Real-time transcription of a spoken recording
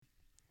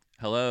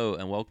Hello,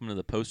 and welcome to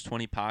the Post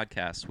 20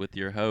 podcast with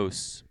your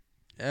hosts,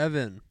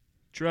 Evan.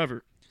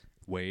 Trevor.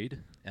 Wade.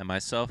 and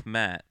myself,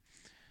 Matt.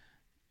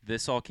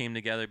 This all came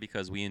together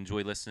because we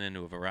enjoy listening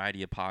to a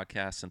variety of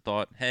podcasts and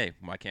thought, hey,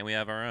 why can't we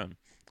have our own?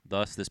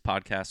 Thus, this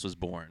podcast was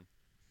born.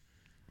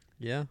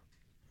 Yeah.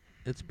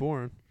 It's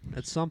boring.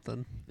 It's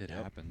something. It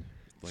happened.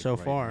 So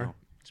far. now.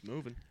 It's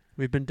moving.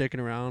 We've been dicking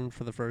around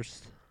for the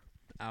first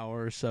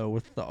hour or so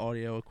with the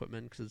audio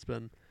equipment because it's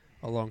been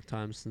a long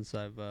time since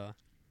I've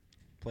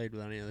played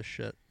with any of this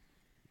shit.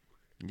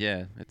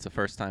 Yeah, it's the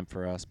first time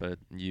for us, but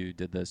you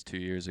did this 2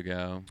 years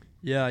ago.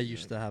 Yeah, I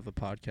used to have a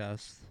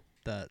podcast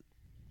that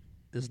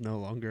is no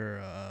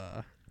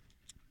longer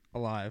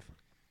alive.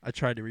 I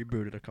tried to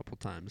reboot it a couple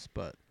times,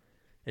 but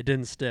it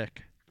didn't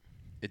stick.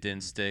 It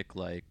didn't stick,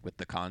 like, with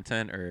the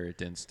content, or it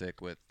didn't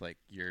stick with, like,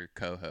 your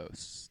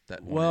co-hosts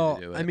that wanted Well,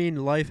 to do it? I mean,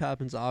 life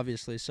happens,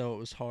 obviously, so it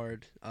was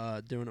hard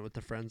doing it with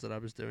the friends that I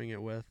was doing it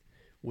with.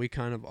 We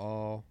kind of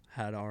all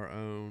had our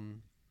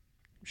own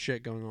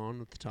shit going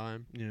on at the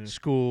time. Yeah.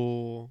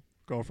 School,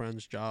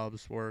 girlfriends,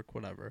 jobs, work,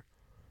 whatever.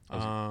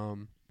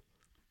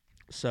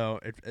 So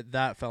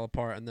that fell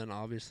apart, and then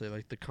obviously,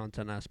 like, the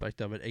content aspect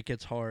of it, it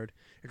gets hard.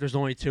 If there's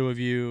only two of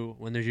you,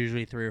 when there's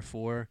usually three or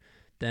four,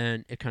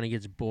 then it kind of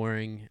gets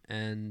boring,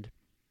 and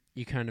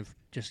you kind of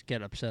just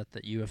get upset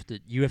that you have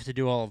to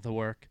do all of the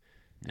work,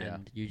 Yeah.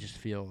 and you just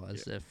feel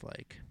as if,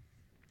 like,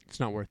 it's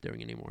not worth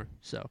doing anymore.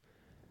 So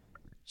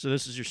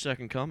this is your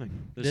second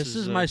coming. this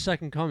is my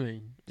second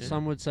coming. yeah.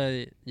 Some would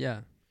say,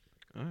 yeah,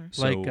 All right.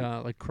 So-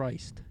 like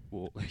Christ.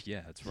 Well,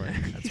 yeah, that's right.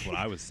 That's what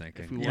I was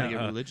thinking. If we Yeah. want to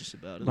get religious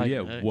about it. Like-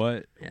 yeah, hey.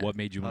 what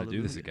made you want to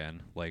do this Hallelujah.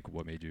 again? Like,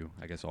 what made you,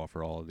 I guess,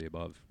 offer all of the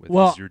above? With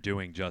Well- this, you're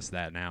doing just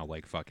that now,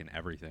 like fucking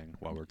everything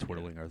while we're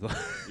twiddling our thumbs.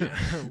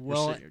 Yeah.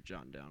 Well, We're sitting here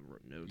jotting down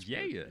notes.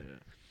 Yeah, but,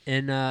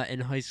 yeah. in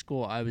high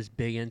school, I was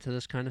big into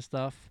this kind of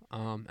stuff,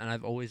 and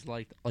I've always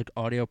liked, like,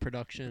 audio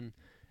production,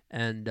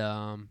 and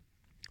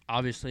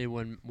obviously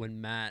when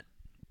Matt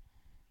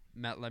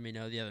let me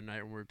know the other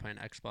night when we were playing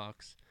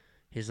Xbox,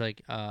 he's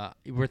like,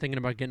 we're thinking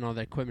about getting all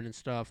the equipment and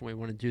stuff, and we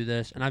want to do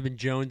this, and I've been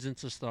jonesing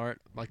to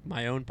start, like,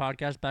 my own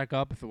podcast back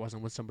up if it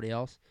wasn't with somebody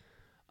else.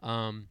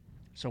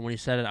 So when he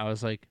said it, I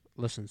was like,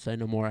 listen, say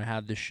no more. I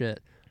have this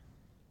shit.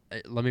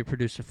 Let me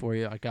produce it for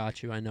you. I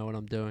got you. I know what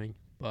I'm doing.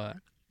 But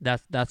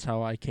that's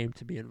how I came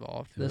to be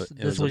involved. It wa- This it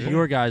this was was a-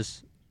 your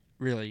guys'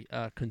 really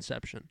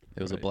conception.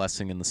 It was a Right.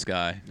 blessing in the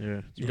sky. Yeah.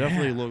 You Yeah.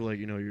 definitely look like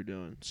you know what you're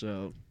doing.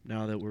 So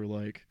now that we're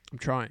I'm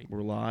trying.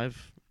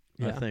 live,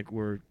 I Yeah. think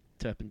we're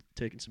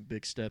taking some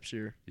big steps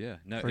here. Yeah,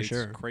 no, For it's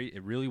sure. great.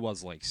 It really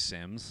was like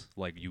Sims.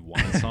 Like, you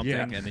wanted something,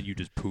 Yeah. and then you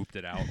just pooped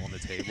it out on the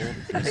table.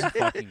 It's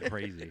fucking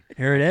crazy.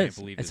 Here it I can't is.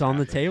 believe It's this on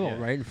the happened. table Yeah.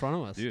 right in front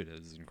of us. Dude, it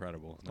was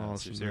incredible. No,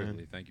 Awesome, seriously,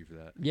 man. thank you for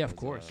that. Yeah, of That was,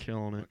 course.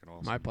 Killing it. fucking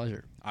awesome. My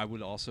pleasure. I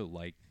would also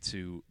like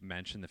to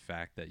mention the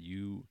fact that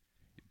you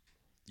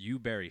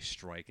bear a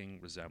striking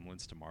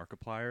resemblance to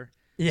Markiplier.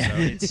 Yeah. So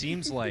it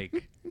seems like,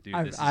 dude,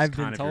 I've- this is I've been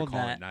kind of you're told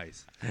calling that. it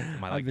nice.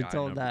 Am I, like, I've been guy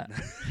told number-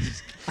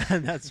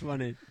 That's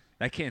funny.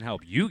 That can't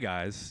help you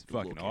guys, Good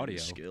fucking looking audio.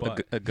 skill.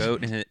 But A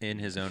goat in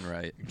his own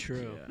right.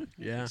 True.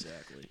 Yeah.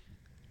 Exactly.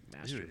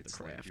 Master dude, of the it's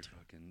like craft. your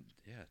fucking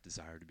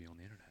desire to be on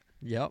the internet.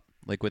 Yep.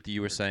 Like what you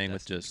were Or saying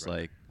with destined just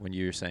forever. like when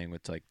you were saying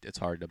with like it's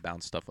hard to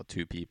bounce stuff with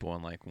two people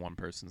and like one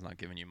person's not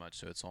giving you much,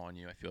 so it's on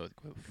you. I feel like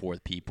for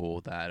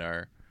people that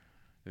are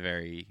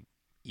very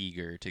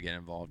eager to get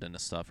involved into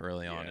stuff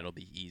early on, Yeah. it'll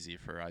be easy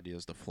for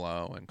ideas to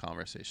flow and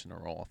conversation to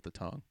roll off the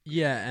tongue.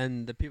 Yeah,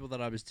 and the people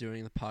that I was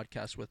doing the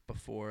podcast with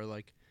before,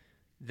 like,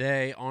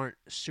 they aren't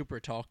super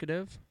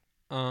talkative.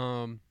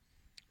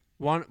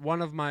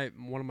 One of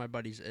my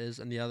buddies is,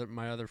 and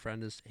my other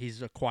friend is.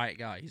 He's a quiet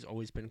guy. He's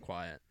always been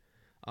quiet.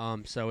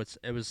 So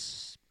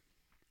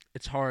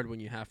it's hard when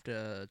you have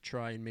to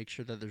try and make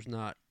sure that there's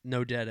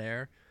no dead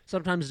air.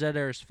 Sometimes dead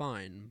air is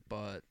fine,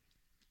 but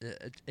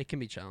it can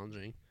be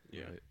challenging.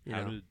 Yeah. Right. You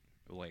How know. did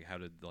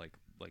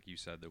like you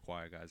said, the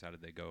quiet guys, how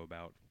did they go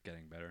about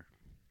getting better?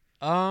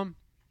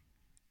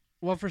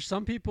 Well, for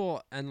some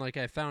people, and like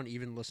I found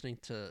even listening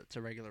to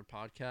regular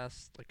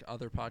podcasts, like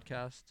other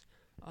podcasts,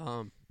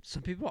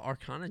 some people are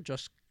kind of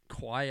just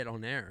quiet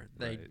on air.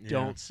 They Right.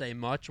 don't Yeah. say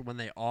much when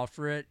they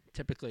offer it.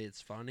 Typically,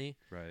 it's funny.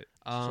 Right.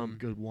 Some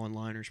good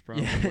one-liners, Yeah,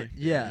 probably.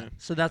 yeah.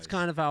 So that's Nice.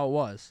 kind of how it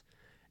was,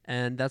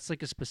 and that's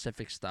like a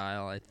specific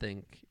style. I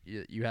think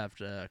you have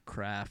to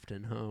craft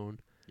and hone.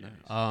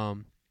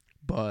 Nice.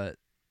 But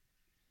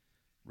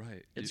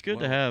Right. It's good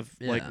to have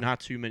Yeah. like not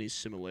too many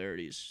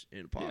similarities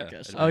in a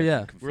podcast. and Oh, like yeah.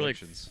 We're like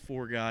conflictions.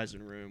 4 guys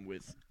in a room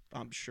with,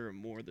 I'm sure,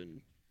 more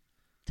than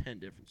 10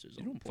 differences. You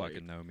on the don't plate.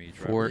 fucking know me,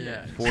 Four Trevor.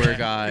 Yeah.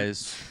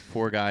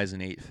 four guys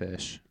and 8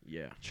 fish.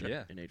 Yeah.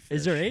 Yeah. And 8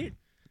 is there fish. 8?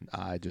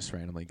 I just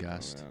randomly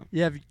guessed. Oh, wow.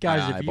 Yeah,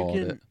 guys. I If you eyeballed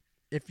can, it.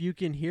 if you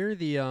can hear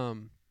the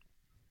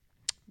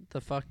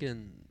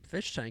fucking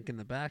fish tank in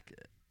the back,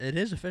 it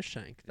is a fish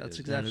tank. It That's is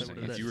exactly interesting.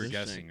 what it If is. you were Fish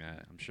guessing tank.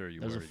 that, I'm sure you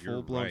There's were. a You're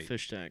full-blown right.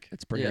 fish tank.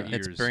 It's Yeah.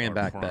 it's Ears bringing are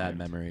back bad primed.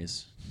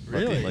 memories.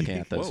 Really? Looking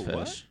at those Whoa,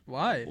 what? fish.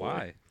 Why?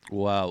 Why?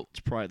 Well, Let's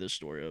pry this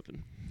story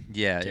open.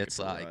 Yeah, Take it it's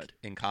for a like ride.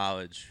 in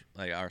college,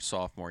 like our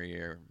sophomore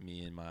year,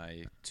 me and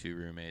my 2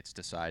 roommates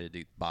decided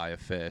to buy a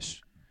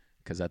fish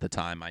because at the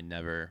time I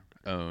never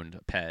owned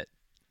a pet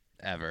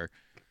ever.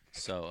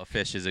 So a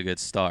fish is a good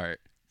start.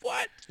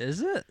 What?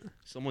 Is it?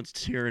 Someone's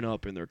tearing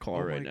up in their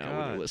car Oh right my now when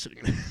they're God.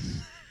 listening.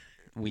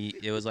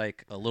 It was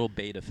like a little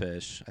beta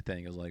fish, I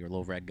think. It was like a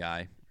little red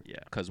guy Yeah.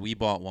 because we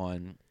bought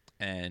one.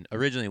 And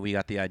originally we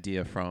got the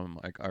idea from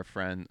like our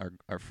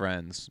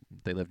friends.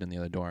 They lived in the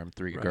other dorm,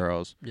 3 Right.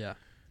 girls, Yeah.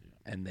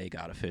 and they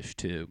got a fish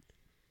too.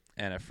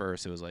 And at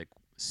first it was like,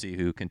 see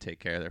who can take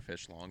care of their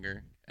fish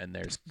longer. And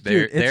there's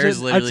It's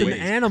literally an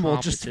animal.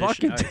 Just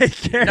competition. fucking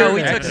take care no, of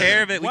we it. took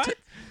care of it. What?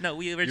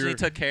 We originally You're-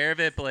 took care of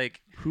it, but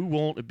like Who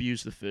won't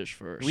abuse the fish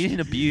first? we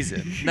didn't abuse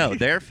it. No,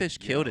 their fish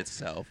killed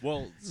itself.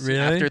 Well, Really?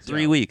 After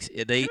 3 Yeah. weeks,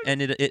 it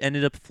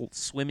ended up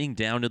swimming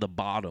down to the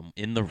bottom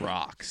in the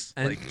rocks,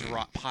 And-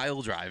 like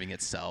pile driving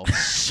itself.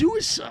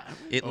 Suicide.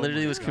 It Oh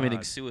literally my was committing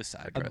God.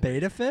 suicide. A Bro.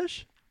 beta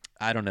fish?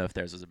 I don't know if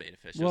theirs was a beta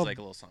fish. It Well, was like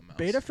a little something else.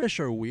 Beta fish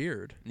are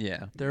weird.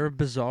 Yeah. They're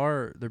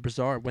bizarre. They're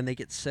bizarre. When they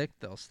get sick,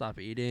 they'll stop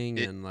eating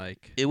It- and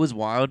like. It was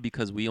wild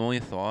because we only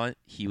thought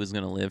he was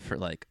gonna live for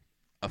like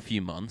a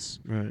few months,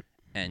 Right.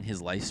 and his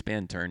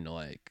lifespan turned to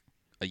like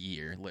a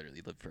year.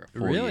 Literally lived for a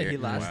full Really, year. he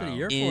lasted Wow. a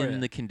year for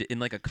in it. in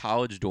like a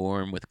college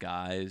dorm with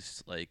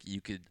guys. Like you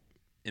could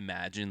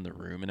imagine the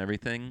room and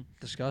everything,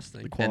 Disgusting.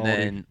 The and quality.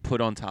 then put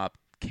on top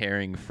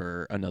caring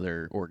for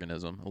another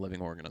organism, a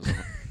living organism.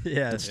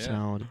 Yeah. That's Yeah.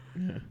 talented.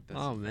 Yeah.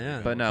 Oh,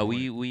 man. But no,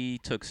 we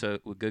took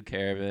good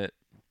care of it.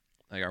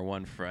 Like our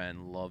one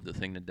friend loved the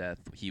thing to death.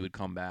 He would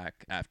come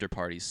back after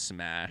parties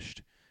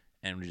smashed,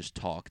 and would just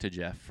talk to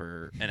Jeff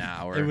for an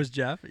hour. It was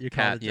Jeff. You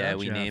called it yeah, Jeff.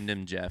 we Jeff. named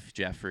him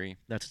Jeffrey.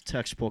 That's a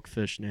textbook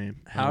fish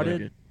name. I How like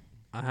did- it.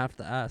 I have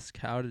to ask.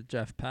 How did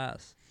Jeff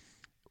pass?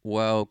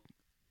 Well,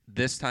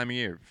 this time of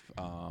year,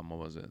 what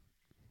was it?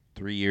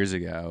 3 years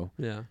ago,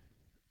 Yeah.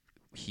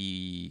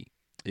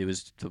 it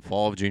was the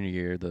fall of junior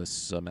year. The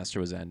semester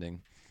was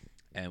ending,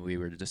 and we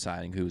were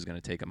deciding who was going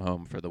to take him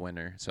home for the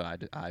winter. So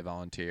I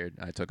volunteered.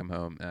 I took him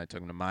home, and I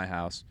took him to my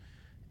house.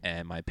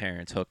 And my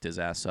parents hooked his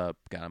ass up,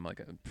 got him like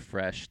a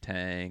fresh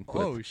tank.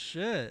 with Oh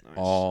shit. Nice.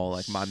 all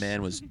like my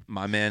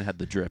man had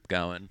the drip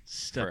going.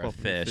 Step for a up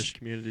in the fish fish.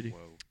 community.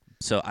 Whoa.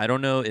 So I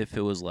don't know if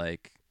it was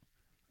like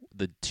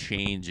the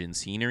change in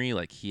scenery,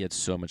 like he had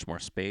so much more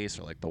space,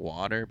 or like the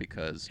water,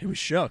 because He was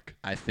shook.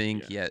 I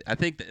think I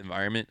think the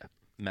environment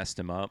messed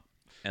him up,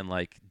 and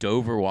like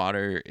Dover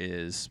water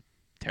is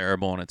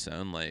terrible on its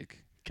own. Like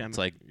it's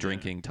like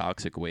drinking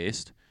toxic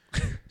waste.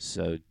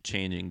 So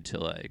changing to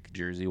like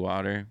Jersey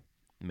water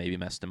maybe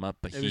messed him up,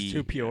 but It was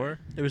too pure.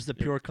 It was the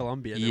pure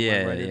Colombian. It Yeah,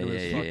 went right into yeah,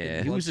 his yeah, fucking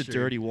yeah. He was a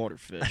bloodstream. dirty water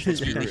fish. Let's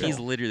be he's real.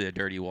 literally a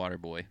dirty water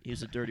boy. He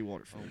was a dirty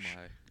water Oh fish.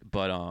 my.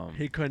 But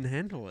He couldn't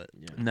handle it.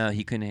 Yeah. no,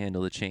 he couldn't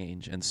handle the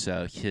change, and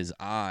so his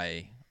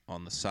eye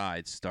on the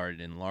side started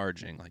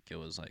enlarging, like it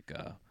was like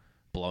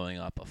blowing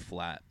up a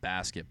flat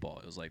basketball.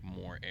 It was like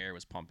more air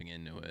was pumping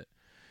into it,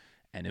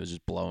 and it was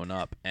just blowing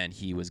up, and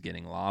he was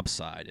getting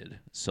lopsided.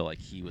 So like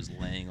he was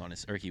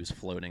he was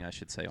floating, I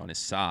should say, on his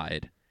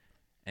side,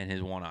 and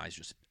his one eye's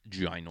just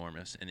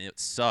ginormous, and it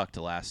sucked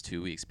the last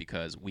 2 weeks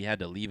because we had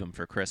to leave him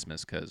for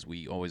Christmas because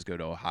we always go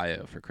to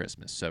Ohio for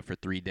Christmas. So for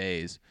 3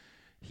 days,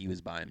 he was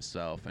by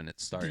himself, and it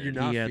started. Did you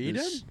not He had feed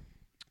this- him?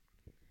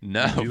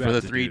 No, You for have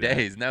the to 3 do that.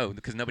 days, no,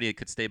 because nobody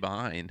could stay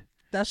behind.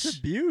 That's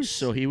abuse.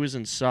 So he was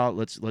in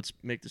let's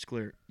make this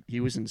clear. He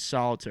was in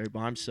solitary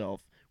by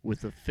himself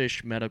with a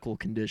fish medical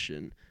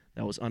condition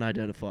that was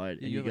unidentified,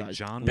 and you You're like guys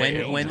John When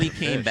Wayne. when we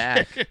came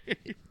back,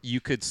 you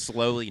could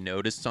slowly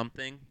notice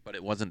something, but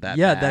it wasn't that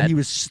yeah, bad. that he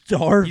was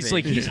starving. He's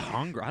like, he's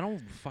hungry. I don't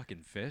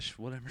fucking fish,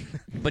 whatever.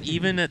 But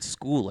even at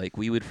school, like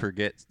we would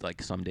forget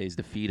like some days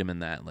to feed him,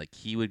 and that like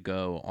he would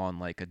go on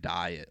like a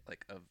diet,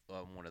 like of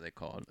what are they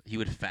called? He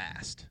would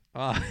fast.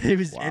 he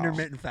was Wow.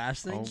 intermittent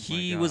fasting. Oh my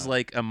He God. was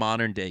like a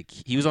modern day.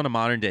 He was on a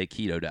modern day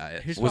keto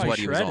diet. He's was probably what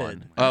he was shredded. on.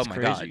 That's Oh my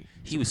god, crazy.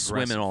 he was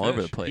Aggressive swimming all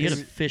over the fish. place. he had a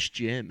fish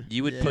gym.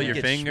 You would Yeah. put your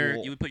Get finger.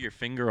 swole. You would put your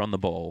finger on the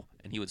bowl,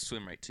 and he would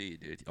swim right to you,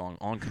 dude,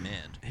 on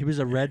command. He was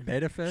a red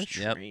beta fish.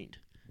 Yep. Trained.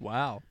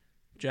 Wow.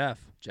 Jeff.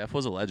 Jeff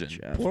was a legend.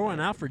 Jeff, Pour man. one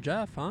out for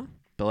Jeff, huh?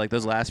 But like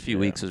those last few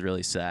Yeah. weeks was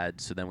really sad.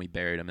 So then we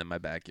buried him in my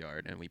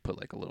backyard, and we put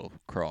like a little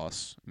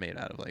cross made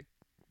out of like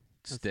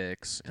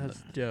sticks in That's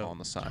the, dope. on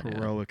the side. Yeah.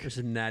 Heroic. There's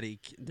a natty.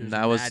 There's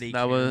That was- natty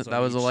that was- cans that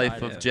on was the each life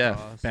side of the Jeff.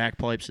 cross.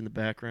 Bagpipes in the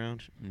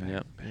background.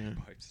 Yep. Yeah.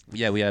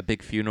 Yeah, we had a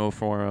big funeral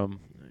for him.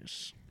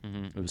 Nice.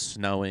 It was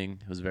snowing.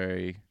 It was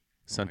very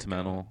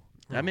sentimental.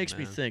 That Oh, makes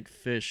me man. think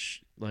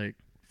fish, like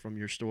from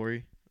your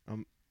story.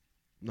 I'm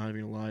not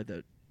even gonna lie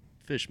that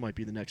fish might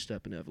be the next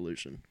step in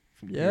evolution.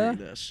 From Yeah. hearing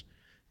this,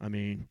 I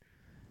mean,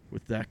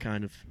 with that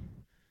kind of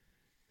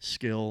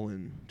skill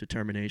and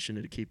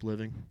determination to keep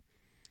living.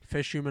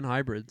 Fish human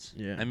hybrids.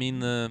 Yeah. I mean,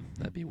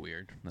 that'd be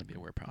weird. That'd be a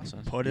weird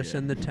process. Put us Yeah.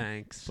 in the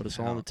tanks. put us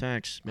all in the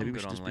tanks. Maybe I'm we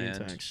good should on just be in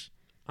land. tanks.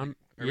 Yeah.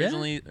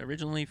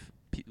 Originally,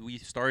 we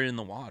started in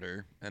the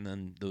water, and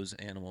then those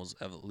animals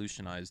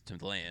evolutionized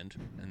to land,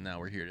 and now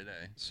we're here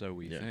today. So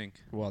we Yeah. think.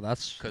 Well,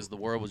 that's Because the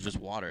world was just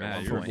water at Matt,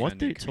 one you're point. what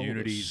they offending told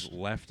communities us.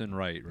 left and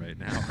right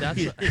now.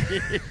 that's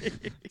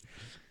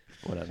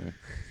Whatever.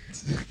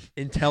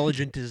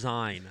 intelligent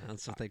design.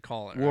 That's what they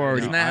call it. We're right?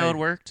 already- Isn't that how I- it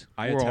worked?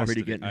 I We're already attested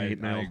it. getting hate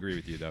I mail. agree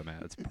with you though,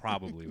 Matt. That's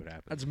probably what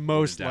happened. That's Wouldn't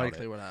most doubt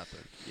likely it. what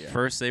happened. Yeah.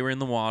 First they were in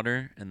the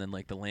water, and then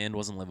like the land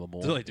wasn't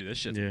livable, They're like, dude, this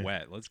shit's Yeah.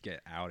 wet. Let's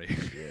get out of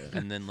here. Yeah.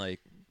 and then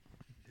like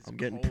I'm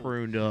getting cold.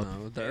 pruned up.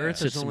 No, the Yeah. Earth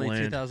Hit is some only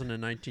land.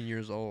 2019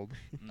 years old.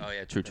 oh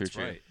yeah, true, That's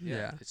true. right.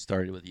 Yeah. It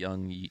started with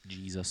young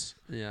Jesus.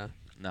 Yeah.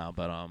 No,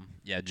 but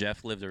yeah,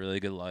 Jeff lived a really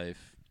good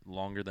life,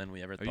 longer than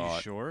we ever Are thought.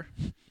 you sure?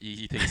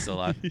 You think he's still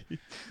alive?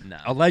 No.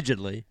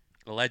 Allegedly.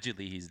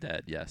 Allegedly, he's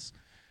dead. Yes,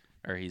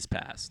 or he's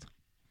passed.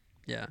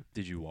 Yeah.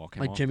 Did you walk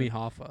him Like off Jimmy the-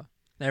 Hoffa.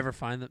 They ever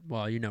find that?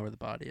 Well, you know where the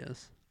body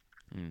is.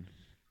 Mm.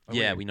 Oh,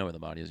 Yeah, wait. we know where the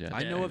body is. Yeah.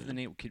 I know Yeah. of the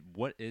name.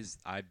 What is?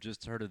 I've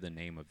just heard of the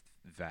name of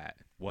that.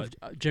 What?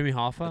 Jimmy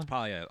Hoffa? That's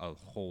probably a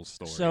whole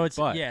story. So it's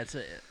but yeah, it's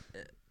a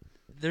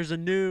there's a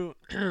new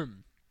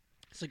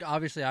it's like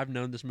obviously I've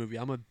known this movie.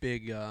 I'm a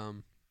big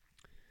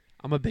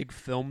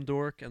film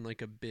dork and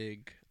like a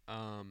big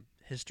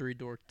history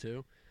dork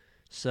too.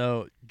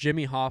 So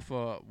Jimmy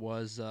Hoffa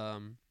was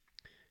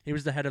he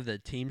was the head of the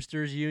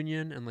Teamsters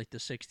Union in like the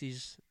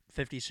 60s,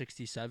 50s,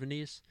 60s,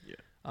 70s.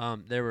 Yeah.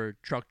 They were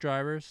truck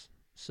drivers.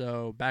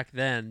 So back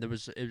then it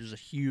was a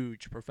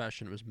huge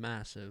profession. It was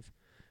massive.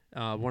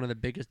 One of the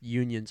biggest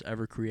unions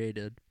ever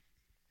created.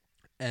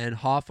 And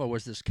Hoffa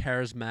was this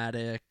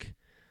charismatic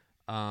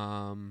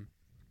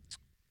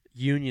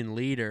union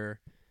leader,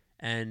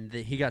 and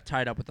he got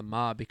tied up with the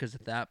mob because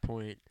at that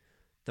point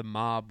the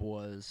mob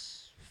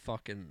was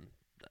fucking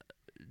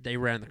they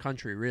ran the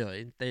country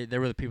really. They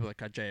were the people that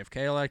got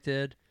JFK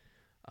elected.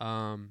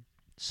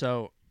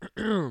 So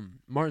Martin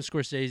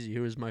Scorsese,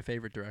 who is my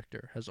favorite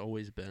director, has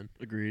always been,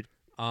 Agreed.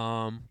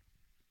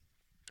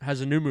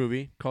 has a new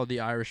movie called The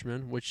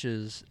Irishman, which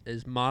is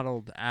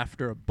modeled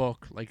after a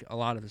book, like a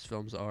lot of his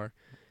films are.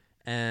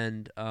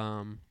 And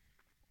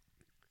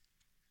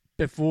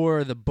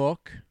before the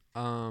book,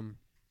 the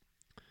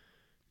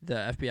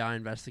FBI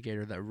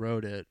investigator that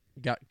wrote it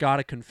got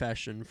a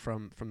confession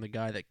from the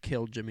guy that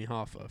killed Jimmy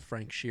Hoffa,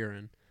 Frank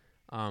Sheeran.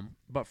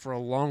 But for a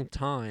long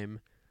time,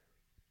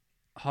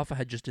 Hoffa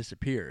had just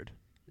disappeared.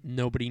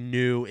 Nobody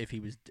knew if he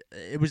was.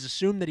 It was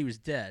assumed that he was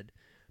dead,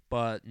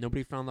 but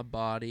nobody found the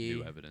body.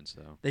 new evidence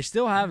though. They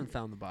still haven't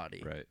found the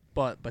body, Right.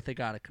 but they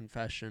got a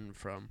confession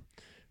from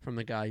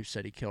the guy who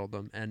said he killed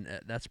him, and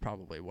that's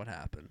probably what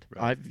happened.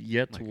 Right. I've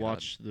yet My to God.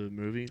 watch the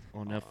movie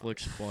on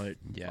Netflix, but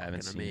Yeah, I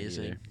haven't Fucking seen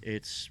amazing. it either.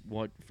 it's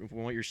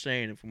from what you're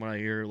saying and from what I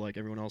hear, like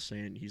everyone else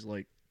saying, he's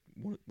like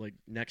like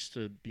next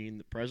to being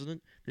the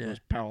president, the Yeah,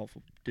 most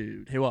powerful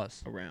dude he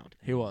was. around.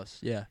 He was.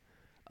 Yeah.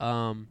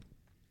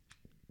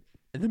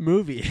 The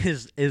movie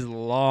is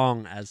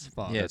long as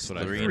fuck. Yeah, That's it's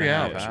what I 3.5 3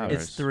 hours, hours. right?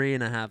 It's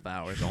 3.5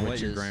 hours. Don't let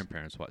which your is,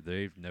 grandparents watch.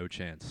 They have no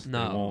chance.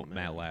 No. They won't Man.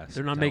 Matt last.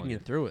 they're not I'm making telling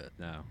it through it.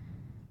 you.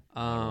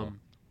 No.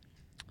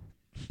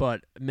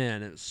 But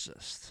man, it's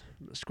just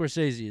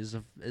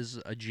Scorsese is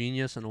a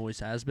genius and always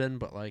has been.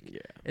 But like,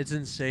 Yeah. it's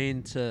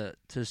insane to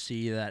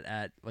see that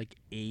at like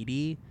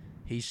 80,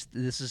 he's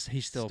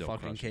still fucking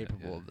crushing it,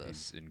 capable yeah. of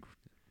this. He's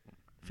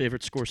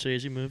Favorite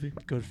Scorsese movie?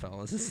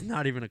 Goodfellas. It's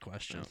not even a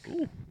question.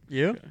 Ooh.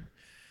 You? Okay.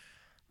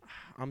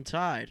 I'm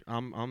tied.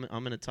 I'm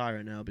in a tie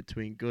right now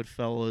between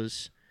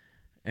Goodfellas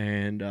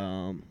and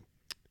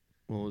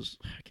what was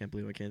I can't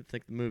believe I can't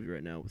think of the movie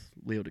right now with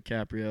Leo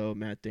DiCaprio,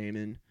 Matt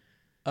Damon,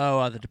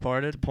 Oh, The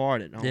Departed.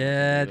 Departed. I don't know if you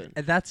Yeah, believe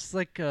it. that's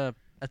like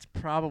that's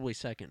probably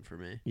second for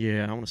me.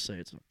 Yeah, I want to say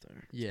it's up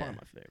there. It's Yeah. probably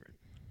my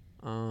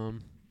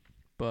favorite.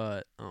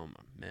 But oh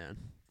man,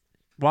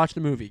 watch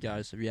the movie,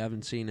 guys. If you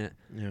haven't seen it,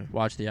 Yeah.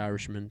 watch The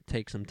Irishman.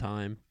 Take some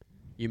time.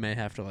 You may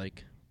have to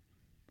like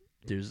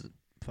do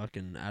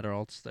fucking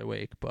Adderall to stay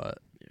awake, but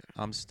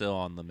I'm still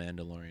on the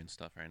Mandalorian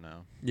stuff right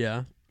now.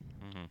 yeah,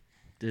 hmm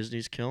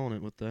Disney's killing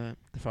it with that.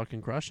 they're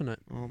fucking crushing it.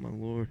 Oh my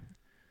lord.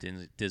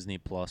 Disney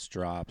Plus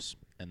drops,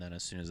 and then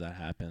as soon as that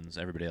happens,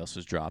 everybody else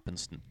is dropping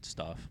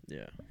stuff.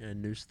 Yeah.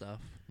 And new stuff.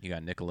 You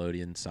got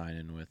Nickelodeon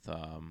signing with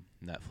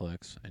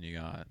Netflix, and you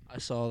got I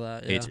saw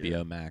that. Yeah.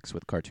 HBO Max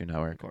with Cartoon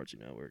Network.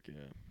 Cartoon Network.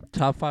 Yeah.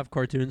 Top 5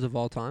 cartoons of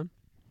all time.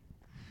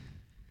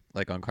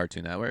 Like on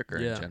Cartoon Network or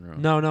yeah. in general?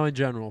 No, in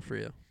general for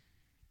you.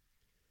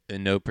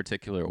 In no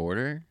particular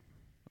order?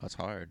 That's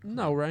hard.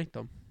 No, rank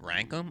them.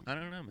 Rank them? I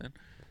don't know, man.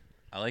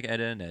 I like Ed,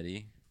 Edd and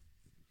Eddie.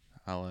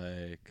 I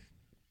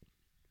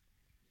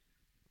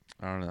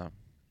don't know.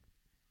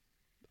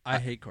 I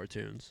hate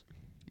cartoons.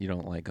 You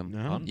don't like them?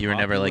 No. You were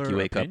never like you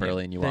Unpopular wake up opinion.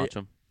 early and you They- watch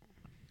them?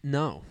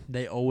 No,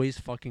 they always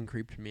fucking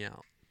creeped me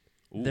out.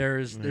 Ooh.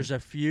 There's a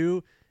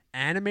few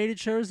animated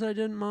shows that I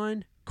didn't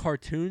mind.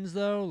 Cartoons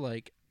though,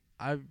 like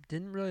I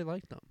didn't really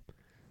like them.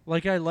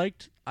 Like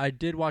I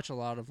did watch a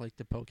lot of like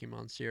the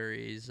Pokemon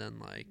series and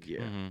like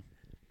Yeah. Mhm.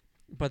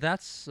 but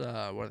that's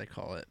what do they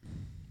call it?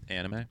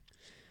 Anime?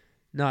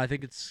 No, I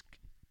think it's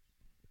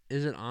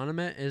is it anime?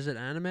 Is it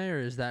anime, or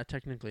is that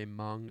technically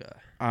manga?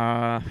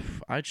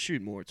 I'd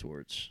shoot more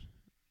towards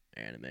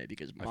anime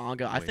because I-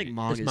 manga. I think wait.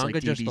 manga Is is manga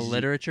like just the DBZ.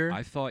 literature?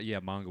 I thought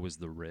manga was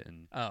the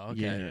written. Oh,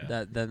 okay.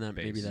 Yeah. Then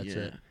maybe Base, that's yeah.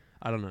 it.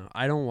 I don't know.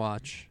 I don't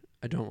watch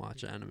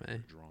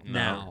anime Drawn. No.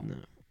 now, No.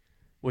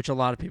 which a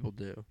lot of people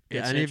do.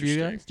 Yeah, It's any of you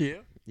interesting. guys? Do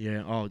you?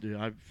 Yeah. Oh, dude.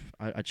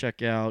 I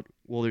check out.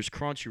 Well, there's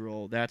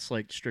Crunchyroll. That's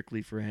like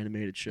strictly for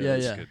animated shows. Yeah,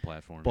 It's yeah. a good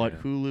platform. But yeah.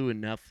 Hulu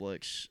and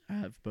Netflix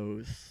have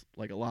both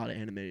like a lot of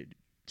animated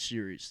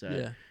series that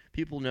Yeah.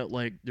 people know.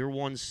 Like they're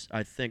ones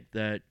I think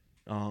that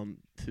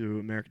through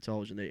American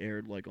television they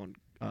aired like on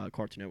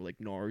Cartoon Network, like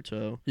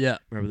Naruto. Yeah.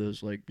 Remember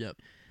those? Like, Yep.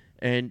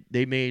 And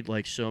they made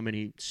like so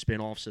many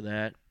spin-offs of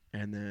that,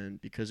 and then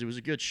because it was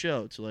a good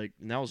show, to like,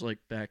 and that was like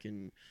back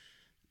in,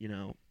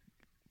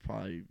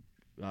 probably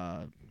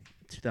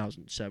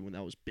 2007 when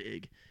that was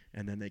big,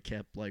 and then they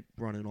kept like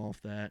running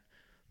off that.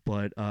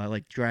 But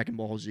like Dragon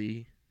Ball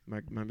Z,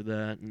 remember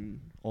that, and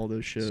all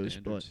those shows. But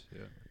Standards,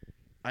 yeah.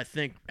 I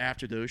think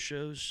after those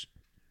shows,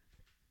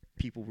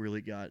 people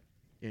really got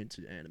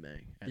into anime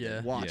and Yeah.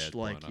 they watched it's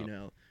like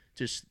blown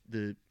just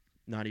the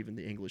not even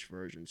the English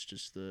versions,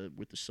 just the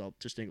with the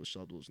just English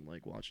subtitles and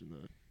like watching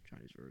the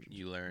Chinese versions.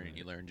 You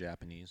learn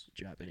Japanese.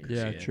 Japanese.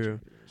 Yeah, true.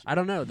 Japanese. I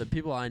don't know. The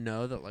people I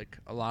know that like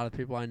a lot of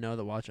people I know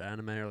that watch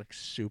anime are like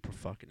super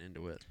fucking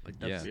into it. Like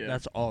that's Yeah.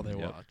 that's all they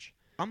Yep. watch.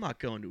 I'm not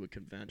going to a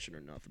convention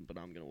or nothing, but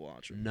I'm gonna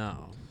watch it.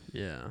 No.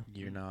 Yeah.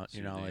 You're not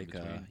Something in like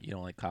between. you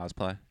don't like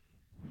cosplay.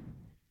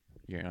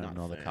 You're not Not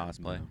into all the fan,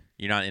 cosplay. no.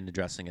 You're not into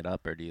dressing it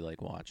up, or do you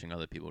like watching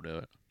other people do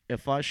it?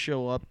 If I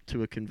show up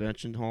to a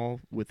convention hall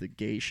with a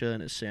geisha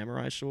and a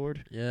samurai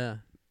sword, Yeah.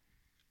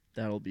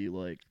 that'll be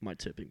like my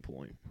tipping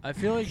point. I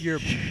feel like your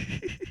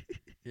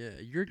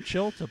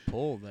chill to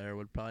pull there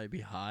would probably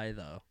be high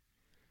though.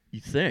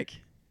 You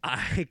think?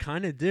 I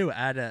kind of do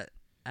at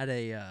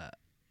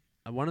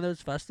one of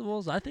those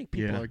festivals. I think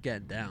people Yeah. are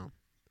getting down.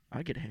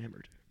 I get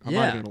hammered. I'm Yeah.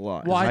 not even gonna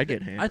lie. Well, I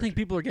get hammered. I think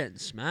people are getting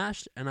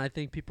smashed, and I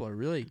think people are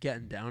really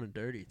getting down and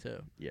dirty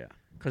too. Yeah.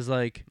 Cause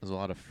like There's a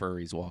lot of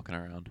furries walking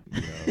around.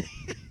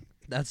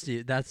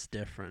 that's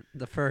different.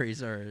 The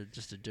furries are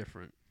just a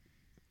different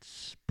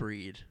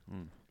breed.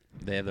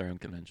 They have their own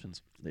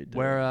conventions. They do.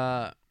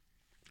 Where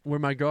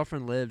my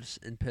girlfriend lives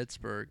in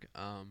Pittsburgh,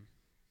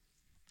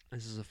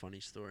 this is a funny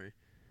story.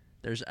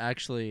 There's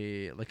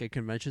actually like a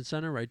convention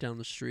center right down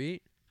the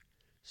street.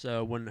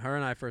 So when her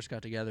and I first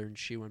got together and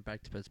she went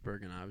back to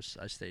Pittsburgh and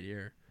I stayed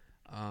here,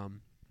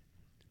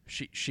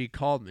 she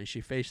called me,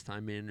 she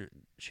FaceTimed me, and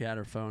she had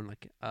her phone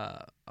like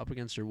up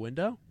against her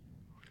window.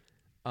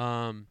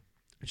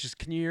 She's,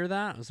 can you hear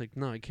that? I was like,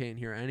 no, I can't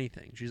hear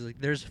anything. She's like,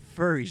 there's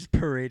furries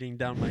parading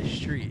down my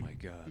street. Oh my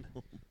god.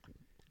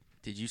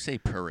 Did you say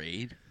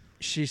parade?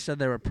 She said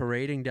they were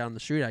parading down the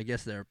street. I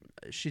guess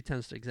she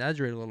tends to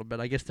exaggerate a little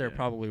bit. I guess they're Yeah.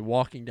 probably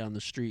walking down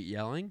the street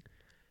yelling.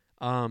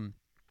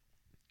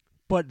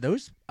 But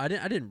those I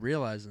didn't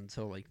realize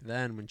until like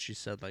then when she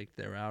said like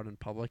they're out in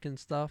public and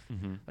stuff.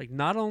 Mm-hmm. Like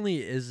not only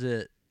is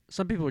it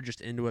some people are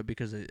just into it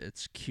because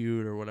it's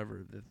cute or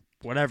whatever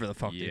the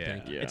fuck they Yeah.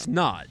 think. Yeah. It's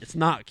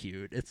not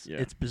cute. It's Yeah.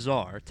 it's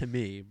bizarre to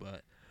me,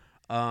 but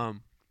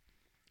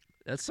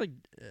that's like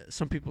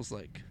some people's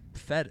like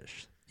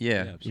fetish.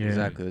 Yeah, absolutely.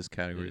 exactly. There's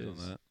categories It on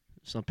is. that.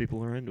 Some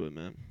people are into it,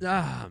 man.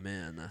 Ah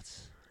man,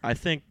 that's I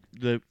think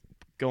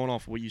going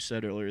off what you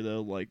said earlier though,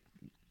 like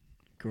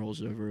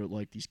girls over at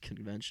like these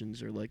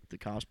conventions or like the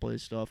cosplay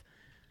stuff,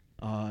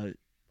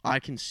 I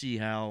can see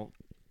how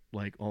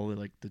like all the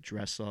like the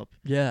dress up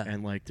yeah.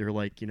 and like they're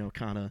like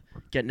kind of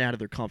getting out of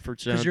their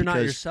comfort zone Because you're not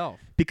yourself.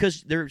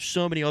 because there's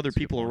so many other That's a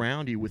good people point.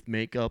 around you with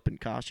makeup and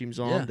costumes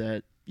on Yeah.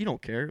 that you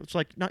don't care. It's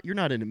like you're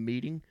not in a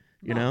meeting,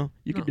 you No, know.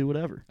 You no. can do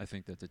whatever. I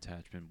think that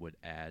detachment would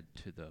add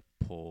to the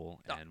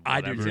pull and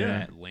I do whatever too.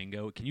 that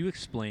lingo. Can you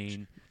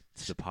explain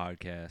to the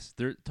podcast?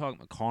 They're talking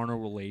about carnal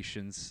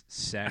relations,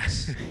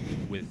 sex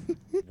with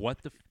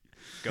what the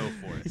go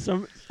for it.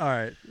 All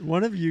right,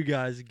 one of you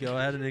guys go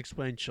ahead and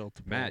explain chill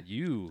to Matt,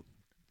 you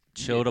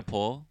Chill to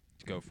pull.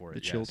 go for it.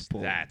 The chill yes. to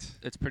pull. That.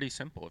 It's pretty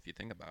simple if you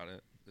think about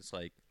it. It's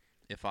like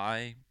if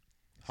I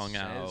hung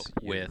out Says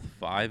you. with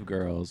 5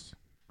 girls,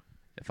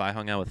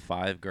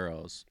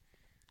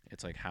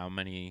 it's like how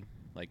many,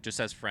 like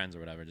just as friends or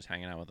whatever, just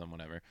hanging out with them,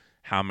 whatever.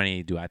 How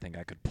many do I think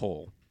I could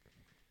pull?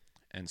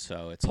 And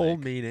so it's Pull like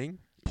meaning.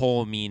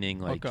 pull meaning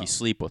like Hook you up.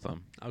 sleep with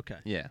them. Okay.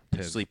 Yeah,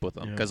 Piv. sleep with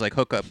them. Yeah. Because like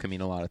hookup can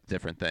mean a lot of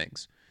different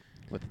things.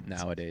 With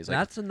nowadays, like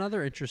That's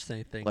another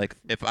interesting thing. like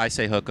if I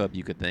say hookup,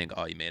 you could think,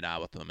 oh, you made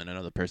out with them, and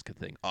another person could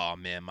think, oh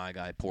man, my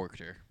guy porked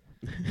her.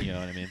 You know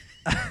what I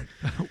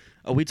mean?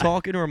 Are we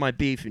talking or am I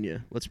beefing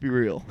you? Let's be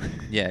real.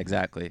 Yeah,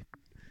 exactly.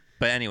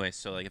 But anyway,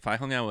 so like if I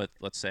hung out with,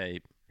 let's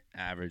say,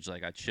 average,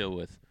 like I chill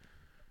with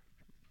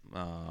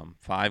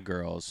 5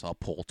 girls, I'll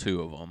pull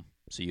 2 of them.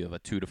 So you have a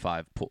 2 to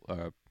 5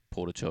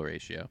 pull to chill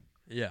ratio.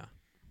 yeah.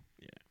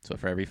 So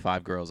for every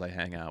 5 girls I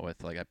hang out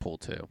with, like I pull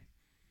 2.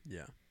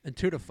 Yeah. And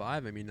 2 to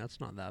 5, I mean, that's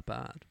not that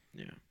bad.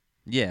 Yeah.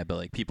 Yeah, but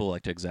like people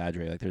like to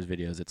exaggerate. Like there's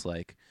videos, it's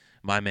like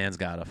my man's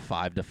got a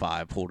 5 to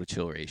 5 pull to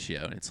chill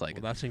ratio, and it's like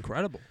Well, that's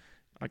incredible.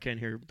 I can't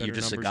hear better You're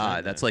just a numbers god.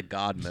 than That's that. like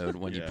God mode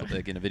when you Yeah. put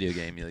like in a video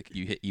game.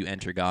 You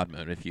enter God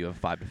mode if you have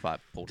 5-to-5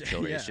 pull to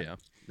kill Yeah. ratio.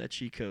 That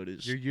cheat code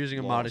is. You're using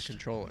a modded lost.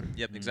 controller.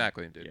 Yep, Mm.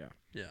 exactly, dude. Yeah.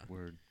 Yeah.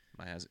 Word.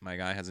 My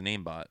guy has a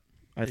name bot.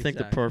 I think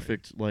the Exactly.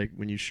 perfect, like,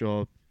 when you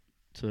show up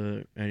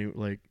to any,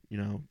 like,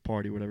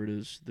 party, whatever it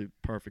is, the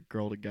perfect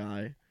girl to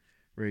guy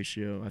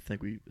ratio. I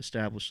think we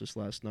established this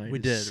last night. We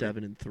is did.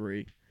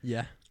 7-3.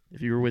 Yeah.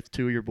 If you were with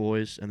 2 of your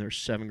boys and there's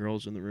 7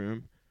 girls in the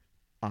room,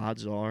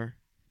 odds are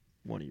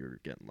one of you are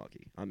getting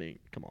lucky. I mean,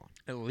 come on.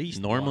 At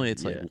least Normally one.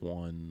 it's like yeah.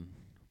 1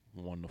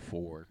 to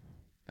 4.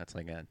 That's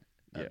like a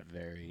Yeah.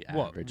 very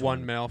What, average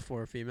one male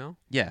for a female?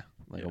 Yeah,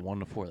 like Yeah. a 1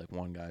 to 4, like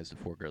 1 guys to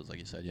 4 girls, like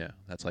you said. Yeah,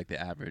 that's like the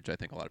average. I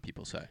think a lot of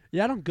people say.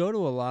 Yeah, I don't go to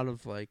a lot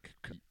of like.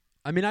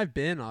 I mean, I've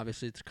been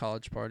obviously to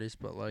college parties,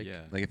 but like,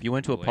 yeah. Like if you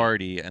went to a Relate.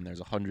 party and there's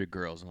 100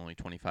 girls and only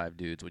 25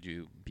 dudes, would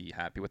you be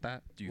happy with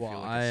that? Do you well, feel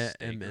like I a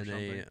steak am or in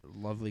something? a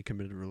lovely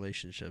committed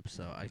relationship,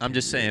 so I. I'm can't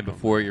just really saying comment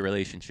before on your that.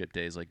 relationship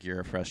days, like you're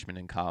a freshman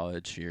in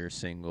college, you're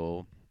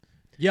single.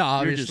 Yeah,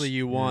 obviously just-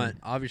 you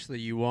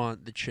yeah.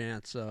 want the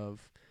chance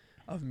of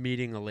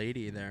meeting a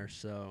lady there.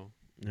 So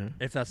Yeah.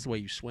 if that's the way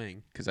you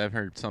swing, Because I've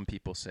heard some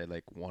people say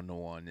like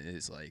 1-to-1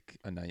 is like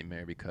a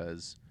nightmare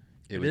because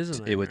It would is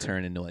a it would nightmare.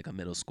 turn into like a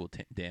middle school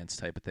dance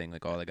type of thing.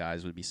 Like all the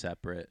guys would be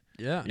separate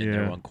yeah, in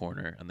their Yeah. one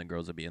corner and the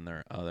girls would be in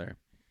their other.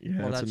 Yeah,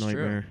 Well, that's a that's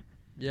true. nightmare.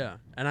 yeah,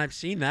 and I've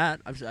seen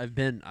that.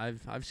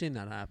 I've seen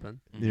that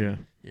happen. Yeah.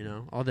 You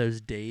know, all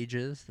those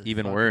dages. the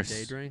Even fucking worse.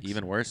 day drinks.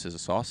 Even worse is a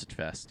sausage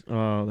fest.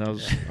 Oh, that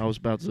was. I was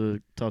about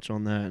to touch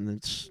on that, and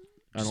it's.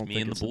 I Just don't me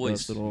think and it's the boys,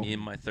 best at all. me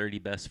and my 30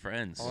 best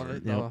friends. all the,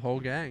 Yep. the whole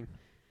gang.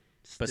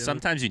 But Still-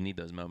 sometimes you need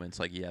those moments,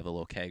 like you have a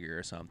little kegger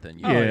or something.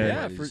 You Oh Yeah.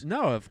 yeah, everybody's-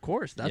 no, of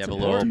course. That's you have a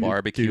important. little Dude-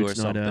 barbecue or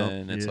dudes night out,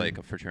 something. It's yeah. like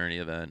a fraternity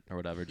event or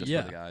whatever, just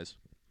Yeah. for the guys.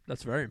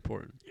 That's very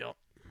important.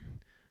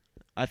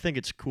 I think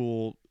it's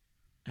cool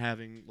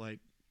having like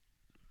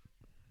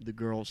the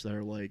girls that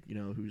are like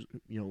who's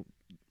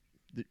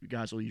the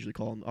guys will usually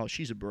call them. Oh,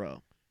 she's a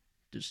bro.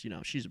 Just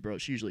she's a bro.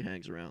 She usually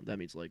hangs around. That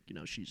means like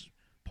she's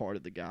part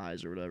of the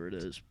guys or whatever it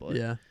is. But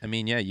Yeah. I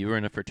mean, yeah, you were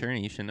in a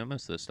fraternity. You should know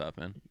most of this stuff,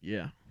 man.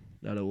 yeah,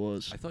 that it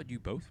was. I thought you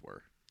both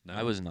were. No?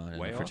 I was not in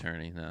Way a off?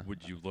 fraternity. No.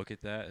 Would you look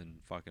at that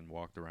and fucking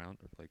walked around,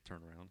 or like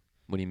turn around?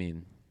 What do you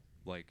mean?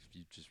 Like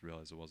you just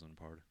realized it wasn't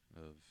a part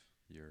of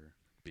your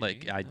being?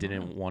 Like I don't know.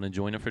 didn't want to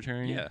join a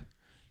fraternity? Yeah.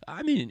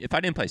 I mean, if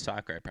I didn't play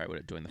soccer, I probably would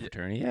have joined the Yeah.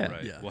 fraternity. Yeah.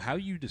 Right. Yeah. Well, how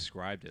you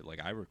described it, like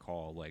I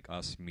recall, like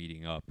us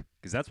meeting up,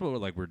 because that's what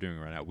we're doing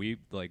right now. We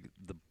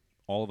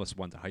all of us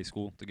went to high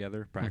school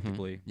together,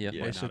 practically. Yeah. We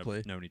might not have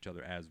Basically. known each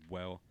other as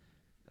well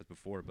as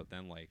before, but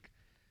then like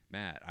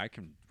Matt, I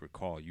can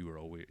recall you were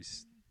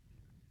always.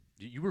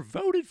 You were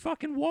voted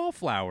fucking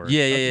wallflower.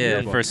 Yeah, of yeah, the yeah.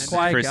 yearbook. First- And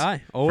Quiet first-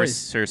 guy.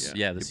 Always.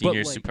 Yeah, the But,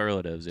 senior like,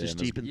 superlatives. Yeah, just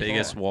most deep in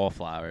biggest thought.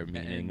 wallflower,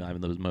 meaning And-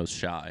 I'm the most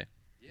shy.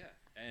 Yeah,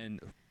 and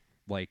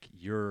like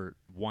your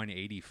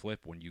 180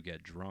 flip when you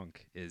get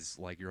drunk is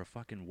like you're a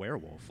fucking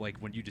werewolf. Like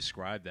when you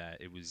described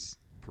that, it was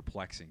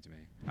perplexing to me.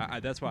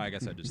 That's why I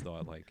guess I just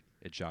thought like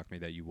it shocked me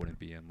that you wouldn't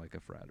be in like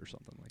a frat or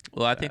something like.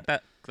 Well, I think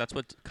that's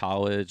what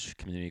college,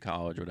 community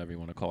college, whatever you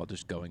want to call it,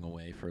 just going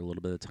away for a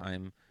little bit of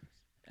time.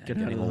 and Get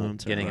out of getting the old-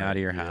 hometown. getting out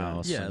of your Yeah.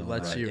 house. Yeah, and it all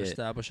lets that. you It-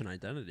 establish an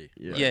identity.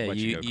 Yeah. Yeah, Let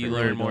you you go you crazy.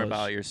 learn Really more does.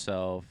 about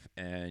yourself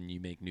and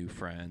you make new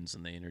friends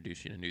and they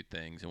introduce you to new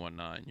things and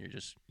whatnot and you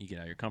get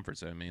out of your comfort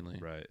zone mainly.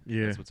 Right.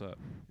 Yeah. That's what's up.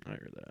 I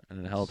heard that.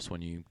 And it helps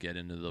when you get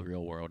into the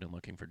real world and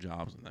looking for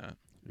jobs and that.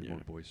 You're Yeah.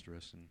 more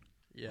boisterous and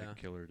Yeah. like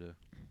killer to,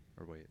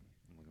 or wait,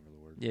 I'm looking for the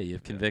word. Yeah, you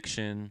have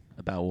conviction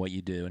about what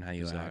you do and how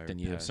you Desire, act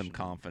and you have some passion.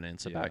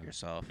 confidence about Yeah.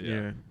 yourself.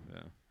 Yeah.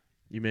 Yeah.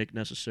 You make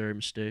necessary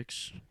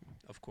mistakes.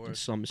 Of And course.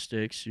 some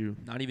mistakes you.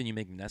 Not even you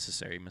make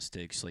necessary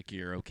mistakes, like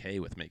you're okay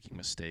with making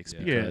mistakes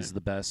Yeah. because Yeah.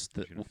 the best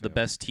You're gonna the fail.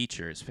 best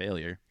teacher is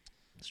failure.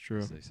 It's true.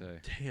 As they say.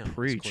 Damn. It's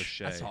Preach.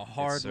 cliche. That's a It's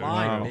hard so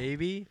line, Wow.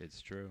 baby.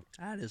 It's true.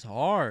 That is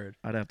hard.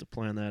 I'd have to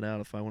plan that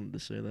out if I wanted to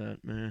say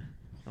that. Man,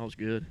 that was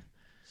good.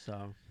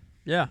 So,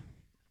 yeah,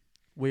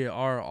 we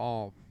are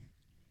all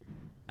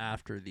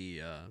after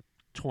the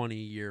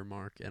 20-year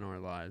mark in our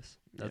lives.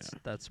 That's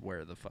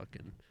where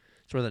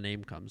that's where the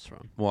name comes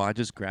from. Well, I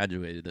just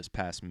graduated this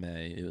past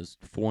May. It was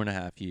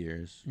 4.5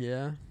 years.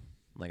 Yeah.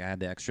 Like I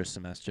had the extra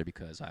semester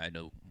because I had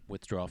to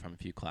withdraw from a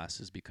few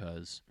classes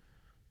because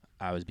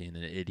I was being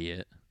an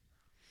idiot.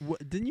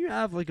 Didn't you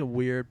have like a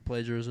weird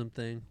plagiarism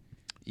thing?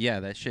 Yeah,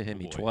 that shit hit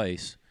me boy.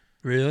 twice.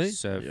 Really?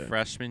 So Yeah.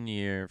 freshman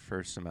year,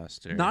 first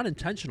semester. Not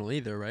intentional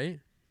either, right?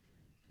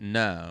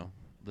 No.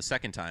 The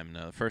second time,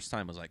 no. The first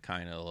time was like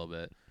kind of a little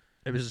bit.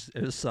 It was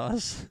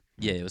sus.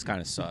 Yeah, it was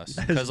kind of sus.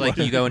 That's Because like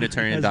border- you go into that's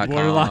Turnitin.com,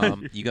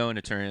 borderline. you go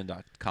into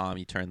Turnitin.com,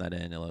 you turn that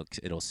in,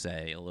 it'll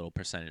say a little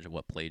percentage of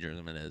what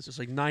plagiarism it is. Just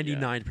like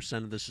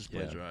 99% of this is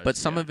Yeah. plagiarized. But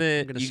some Yeah. of I'm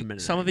it, gonna submit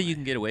it some of it you anyway.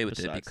 can get away with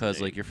it Besides the because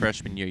name. like your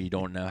freshman year, you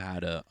don't know how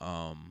to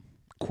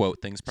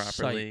quote things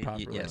properly.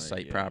 properly. Yeah,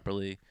 cite Yeah.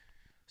 properly.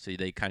 So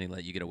they kind of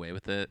let you get away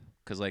with it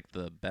because like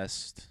the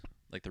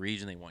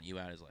region they want you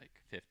at is like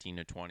 15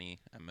 to 20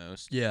 at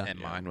most. Yeah. And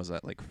Yeah. mine was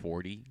at like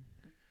 40.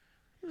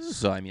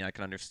 So I mean, I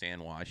can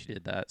understand why she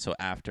did that. So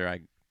after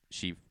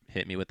she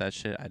hit me with that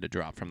shit, I had to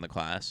drop from the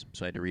class.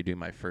 So I had to redo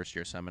my first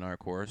year seminar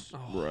course.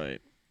 Oh, Right.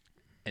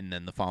 And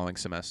then the following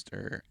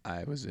semester,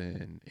 I was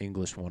in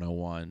English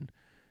 101.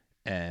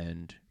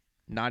 And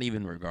not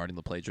even regarding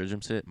the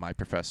plagiarism shit, my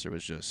professor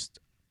was just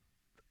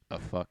a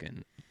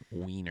fucking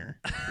wiener.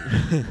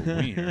 A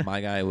wiener.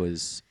 My guy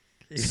was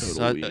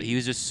Totally. he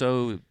was just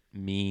so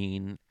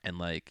mean, and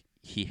like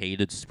he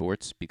hated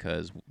sports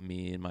because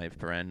me and my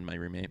friend, my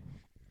roommate,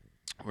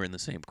 were in the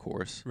same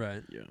course,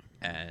 Right. Yeah.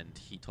 and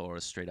he told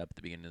us straight up at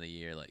the beginning of the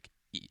year, like,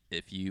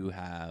 if you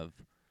have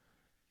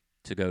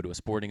to go to a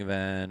sporting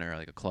event or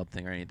like a club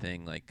thing or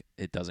anything, like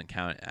it doesn't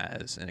count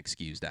as an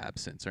excused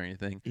absence or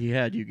anything. He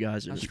had you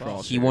guys in That's his tough.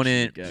 crosshairs. He from the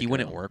wouldn't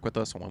get-go. work with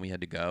us when we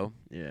had to go.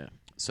 Yeah.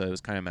 So it was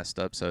kind of messed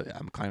up. So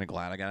I'm kind of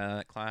glad I got out of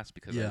that class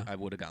because Yeah. I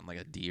would have gotten like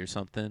a D or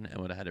something and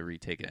would have had to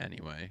retake it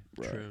anyway.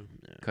 Right. True.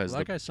 Yeah. Because Well,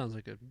 that guy sounds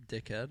like a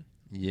dickhead.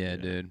 yeah, Yeah.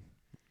 dude.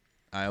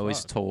 I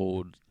always Fuck.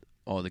 told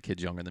all the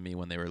kids younger than me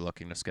when they were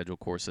looking to schedule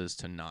courses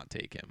to not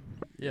take him.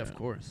 Yeah, of Yeah.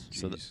 course.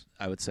 So Jeez.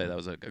 I would say that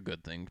was a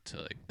good thing to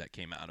like that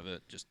came out of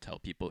it. Just tell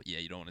people, yeah,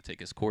 you don't want to take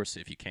his course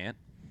if you can't.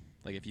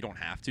 Like if you don't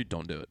have to,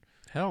 don't do it.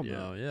 Hell Yeah.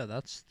 no. Yeah,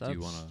 that's Do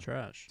you wanna-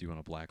 trash. Do you want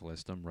to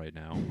blacklist him right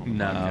now? on the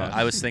No, podcast?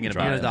 I was thinking You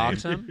about gonna it.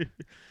 dox him?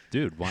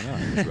 Dude, why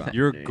Drop not?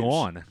 You're names.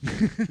 gone.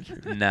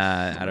 Nah,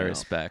 out of No.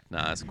 respect.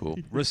 Nah, that's cool.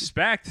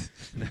 Respect.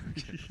 No,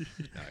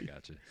 I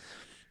got you.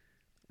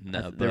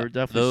 No, There were but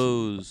definitely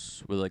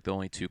those were like the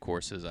only two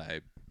courses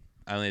I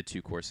only had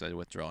two courses I had to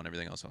withdraw, and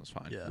everything else I was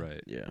fine. Yeah.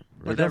 Right. Yeah.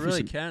 But that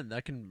really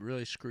that can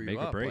really screw Make you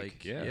or up. break,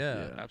 Like, yeah.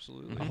 yeah.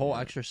 Absolutely. A whole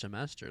extra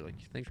semester. Like,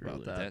 you think about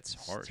Truly. that. That's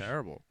It's harsh.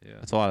 terrible. Yeah.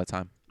 That's a lot of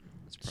time.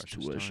 It's It's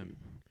precious tuition. time.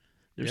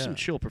 There's some Yeah.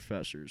 chill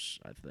professors,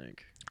 I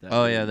think. that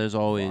Oh we yeah, there's vibed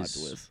always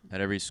with. at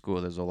every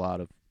school. There's a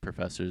lot of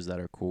professors that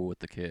are cool with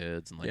the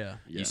kids, and like Yeah.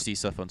 Yeah. you see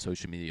stuff on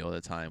social media all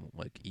the time,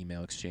 like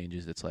email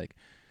exchanges. It's like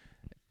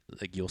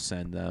you'll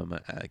send them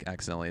like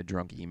accidentally a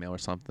drunk email or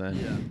something,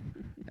 Yeah.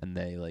 and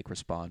they like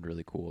respond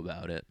really cool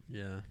about it.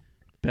 Yeah.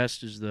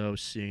 Best is though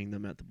seeing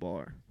them at the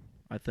bar.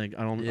 I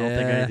don't think Yeah.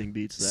 anything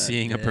beats that.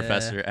 Seeing a Yeah.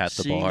 professor at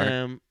the Seeing bar.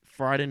 them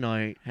Friday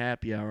night,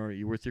 happy hour,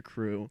 you're with your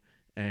crew,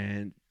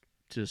 and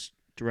just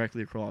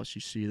directly across, you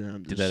see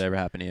them Did just that ever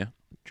happen to you?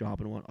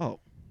 dropping one. Oh,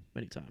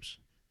 many times.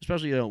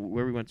 Especially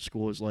where we went to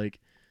school is like,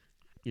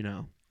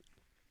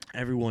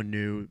 everyone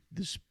knew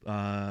this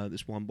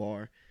this one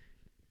bar.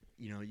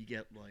 You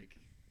get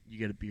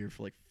a beer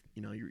for like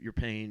you're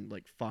paying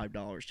like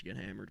 $5 to get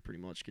hammered pretty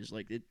much because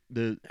like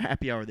the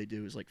happy hour they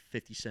do is like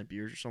 50-cent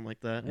beers or something like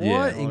that. What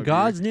Yeah. in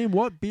God's name?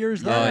 What beer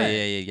is Oh that?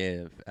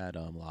 yeah. At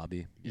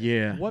lobby.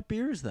 Yeah. What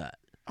beer is that?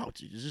 Oh,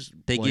 dude, it's just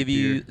They light give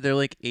you. beer. They're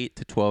like 8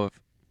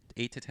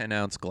 to 10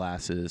 ounce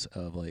glasses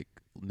of like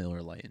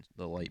Miller Lite,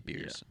 the light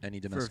beers. Any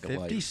For domestic 50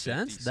 light.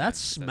 cents? 50 That's cents. That's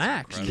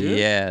smacks, incredible. dude.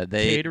 Yeah,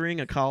 they. catering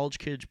a college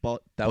kid's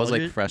That was like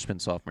budget, freshman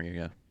sophomore year,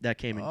 yeah. that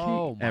came in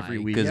Oh every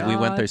my week. Because we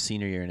went God. there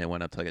senior year and it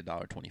went up to like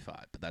 $1.25,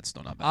 but that's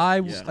still not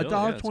bad. Yeah. A Still,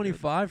 dollar yeah, it's good.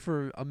 25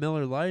 for a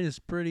Miller Lite is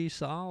pretty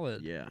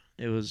solid. Yeah,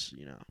 it was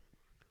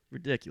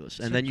ridiculous.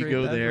 It's And a then you great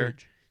go there,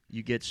 beverage.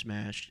 you get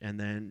smashed, and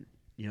then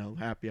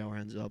happy hour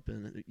ends up,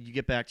 and you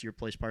get back to your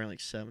place probably like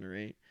 7 or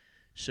 8.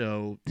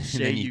 So and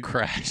say then you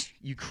crash.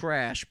 you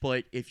crash,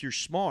 but if you're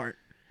smart,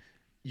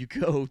 you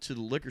go to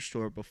the liquor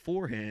store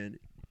beforehand,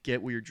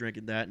 get what you're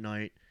drinking that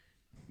night,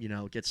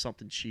 get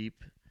something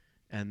cheap,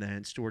 and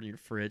then store it in your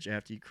fridge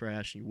after you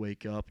crash and you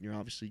wake up, and you're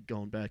obviously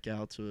going back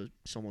out to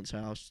someone's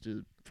house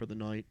for the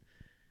night.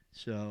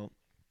 So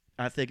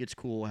I think it's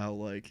cool how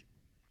like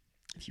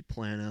if you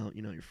plan out,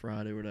 your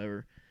Friday or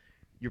whatever,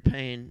 you're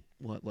paying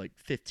what like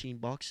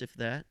 $15 if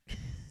that.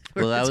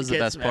 Well, that to was the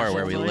get best part smashed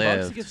where all we night. $20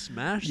 to lived. get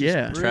smashed.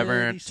 Yeah. Is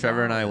Trevor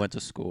and I solid. went to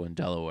school in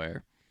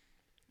Delaware,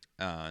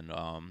 and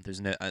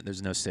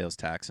there's no sales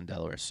tax in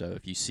Delaware. So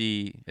if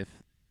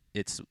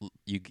it's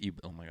you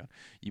oh my god,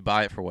 you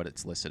buy it for what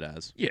it's listed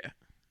as. Yeah.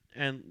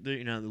 And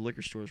the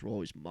liquor stores were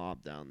always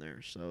mobbed down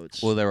there, so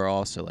it's Well, there were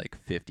also like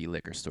 50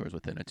 liquor stores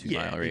within a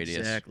 2-mile radius.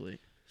 Exactly.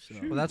 So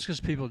Well, that's because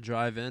people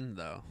drive in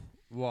though.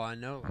 Well, I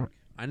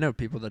know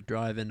people that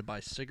drive in to buy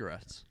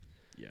cigarettes.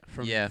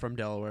 Yeah. From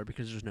Delaware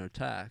because there's no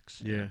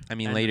tax. yeah. I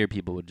mean, And- later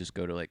people would just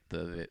go to like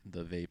the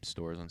vape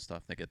stores and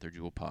stuff. They get their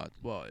Juul pods.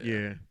 Well,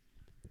 Yeah.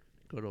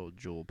 Good old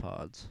Juul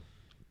pods.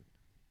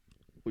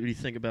 What do you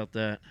think about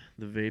that?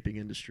 The vaping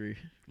industry.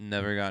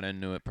 Never got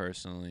into it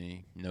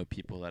personally. Know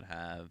people that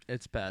have.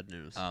 It's bad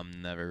news.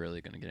 I'm never really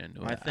gonna get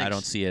into I it. think I don't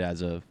s- see it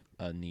as a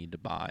need to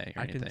buy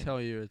or I anything. can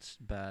tell you it's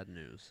bad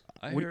news.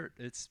 I What- heard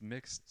it's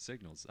mixed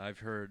signals. I've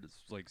heard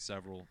like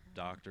several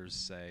doctors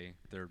say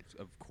they're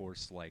of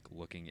course like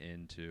looking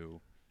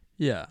into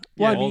Yeah.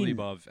 Well, I all the mean,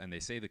 above, and they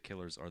say the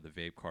killers are the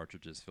vape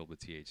cartridges filled with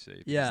THC.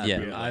 because Yeah, they're Yeah.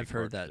 bootleg I've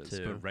heard that cartridges.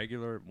 too. But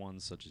regular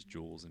ones such as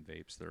Juuls and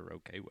vapes, they're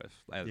okay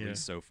with, at Yeah.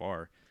 least so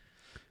far.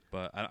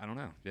 But I don't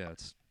know. Yeah,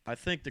 it's I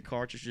think the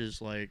cartridges,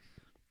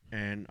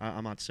 and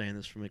I'm not saying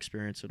this from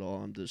experience at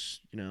all. I'm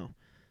just,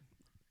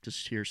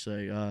 just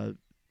hearsay.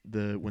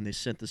 When they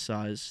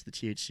synthesize the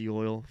THC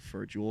oil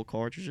for Juul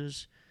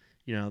cartridges,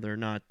 they're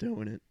not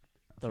doing it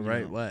the you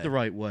right know, way. The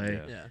right way.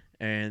 Yeah. Yeah.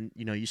 And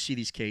you see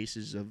these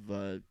cases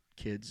of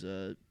kids,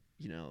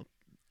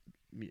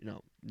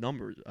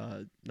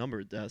 number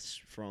of deaths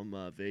from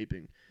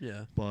vaping.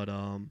 Yeah. But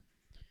I'm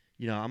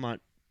not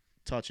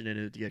touching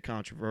it to get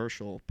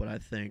controversial, but I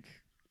think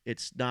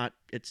it's not.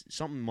 It's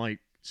something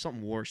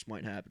worse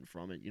might happen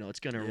from it. It's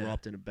going to Yeah.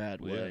 erupt in a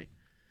bad Well, yeah. way.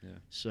 Yeah.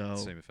 So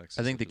Same effects.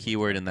 I think the as key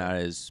like word in tobacco.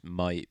 that is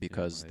might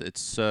because might. it's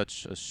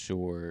such a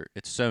short.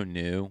 It's so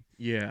new.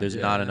 yeah, There's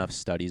yeah. not Yeah. enough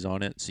studies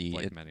on it, so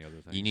Like many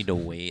other things. you need to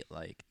wait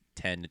like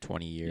 10 to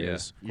 20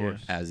 years of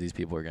course. as these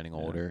people are getting Yeah.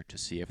 older to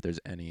see if there's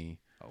any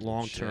Oh,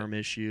 long-term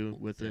issue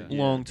with it. Yeah.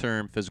 Yeah.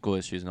 long-term physical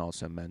issues and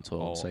also mental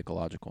All- and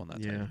psychological and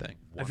that type Yeah. of thing.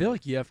 I feel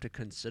like you have to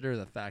consider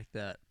the fact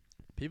that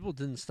people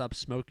didn't stop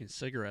smoking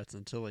cigarettes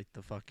until like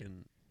the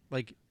fucking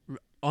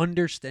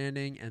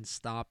understanding and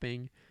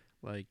stopping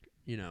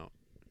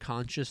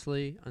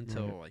consciously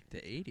until Right. like the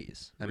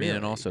 80s. I mean, and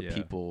Really. also Yeah.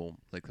 people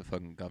like the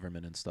fucking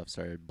government and stuff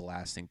started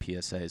blasting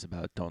PSAs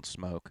about don't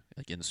smoke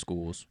like in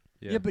schools.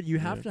 Yeah, but you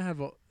have Yeah. to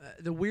have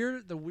the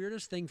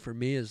weirdest thing for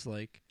me is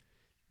like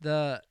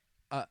the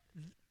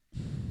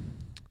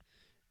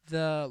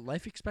the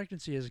life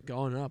expectancy has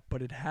gone up,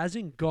 but it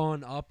hasn't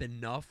gone up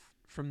enough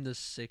from the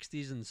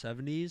 60s and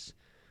 70s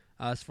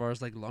as far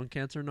as like lung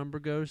cancer number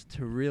goes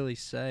to really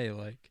say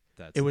like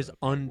That's it was the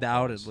probable cause.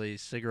 undoubtedly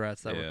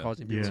cigarettes that were Yeah.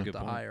 causing Yeah. people That's a to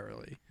good die point.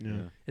 early.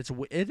 Yeah.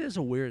 It is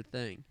a weird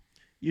thing.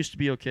 Used to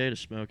be okay to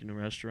smoke in a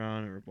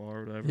restaurant or a bar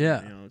or whatever.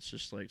 Yeah. It's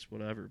just like it's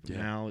whatever. But Yeah.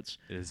 now it's.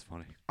 It is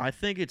funny. I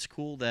think it's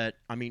cool that.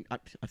 I think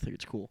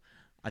it's cool.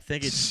 I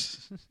think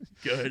it's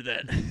good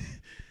that.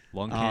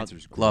 Lung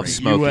cancer's great. Love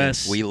smoking.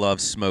 US We love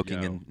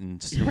smoking Yo. in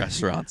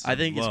restaurants. I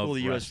think it's Love cool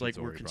the U.S. like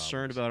we're respiratory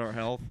concerned problems. about our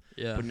health,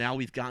 Yeah. but now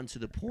we've gotten to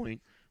the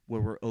point where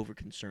we're over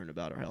concerned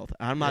about our health.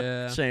 I'm not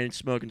Yeah. saying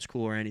smoking's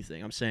cool or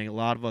anything. I'm saying a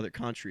lot of other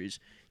countries,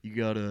 you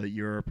go to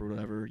Europe or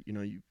whatever,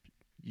 you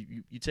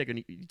take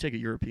a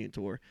European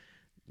tour,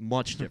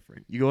 much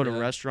different. You go to Yeah. a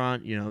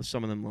restaurant,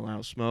 some of them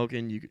allow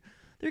smoking.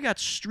 They got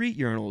street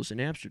urinals in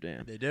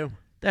Amsterdam. They do.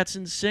 That's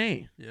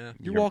insane. Yeah.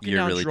 You're walking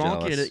down really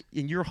drunk jealous.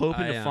 and you're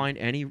hoping I to am. find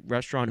any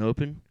restaurant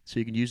open so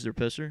you can use their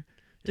pisser.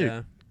 Dude.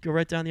 Yeah. Go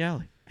right down the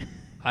alley.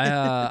 I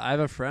have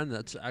a friend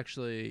that's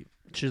actually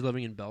she's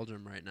living in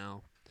Belgium right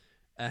now,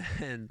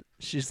 and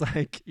she's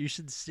like, you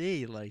should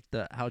see like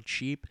how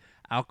cheap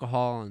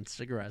alcohol and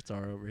cigarettes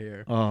are over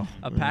here. Oh,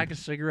 A man. pack of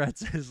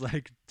cigarettes is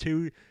like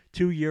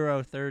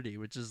 €2.30,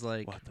 which is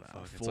like What the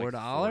fuck? It's $4. Like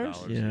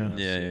 $4 Yeah. US,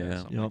 Yeah.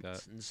 something Yep. like that.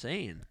 It's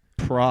insane.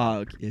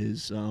 Prague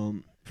is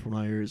from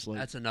my ears like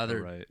That's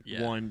another right.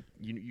 yeah. one.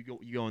 You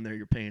go in there,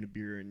 you're paying a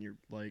beer, and you're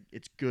like,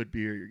 it's good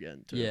beer you're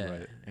getting too. Yeah.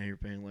 Right. And you're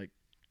paying like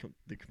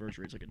the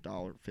conversion rate's like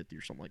 $1.50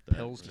 or something like that.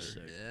 Pilsner. It's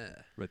sick.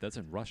 Yeah. Right, that's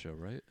in Russia,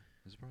 right?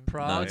 Is it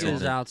Prague it's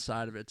is in-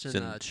 outside of it. It's it's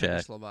in in Czech.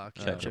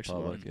 Czechoslovakia, Czech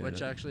Czechoslovakia, Republic, yeah.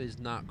 which actually is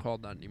not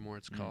called that anymore.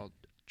 It's Mm. called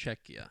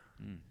Czechia.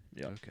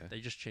 Yeah. Okay.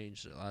 They just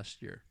changed it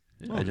last year.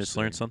 I just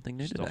learned something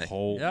new Just today. a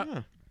whole. Yep.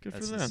 Yeah, good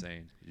That's for them.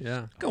 insane. You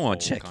Yeah. just- a Go on, whole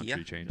Czechia.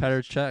 country changes.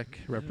 Petr Cech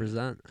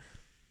represent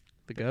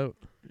the goat.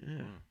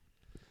 Yeah,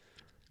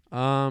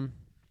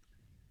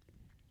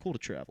 Cool to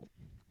travel.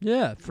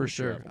 Yeah, for Cool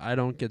sure. travel. I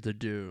don't get to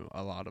do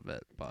a lot of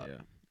it, but Yeah,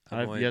 I've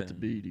I've only yet to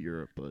been- be to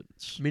Europe, but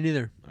it's, me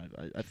neither.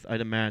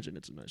 I'd imagine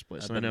it's a nice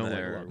place. I've And I been know like, a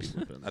there- lot of people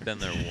have been. I've been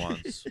there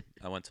once.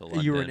 I went to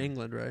London. You were in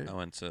England, right? I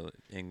went to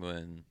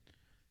England,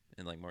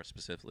 and like more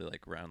specifically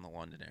like around the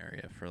London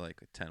area for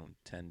like a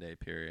 10-day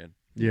period.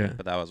 Yeah,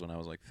 But that was when I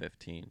was like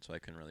 15, so I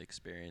couldn't really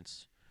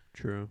experience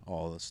True.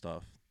 all the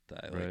stuff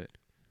that like Right.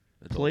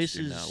 adults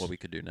do now, Places- what we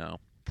could do now.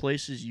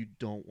 places you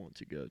don't want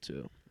to go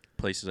to.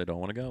 Places I don't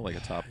want to go, like a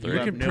top You You 3.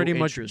 have can no pretty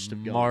much interest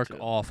of going mark to.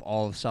 off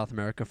all of South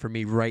America for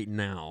me right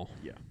now.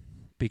 Yeah.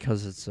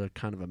 Because it's a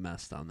kind of a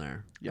mess down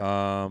there.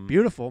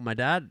 Beautiful. My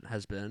dad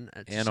has been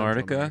at Central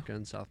Antarctica? America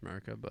and South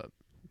America, but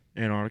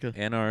Antarctica.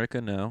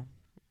 Antarctica, no.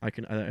 I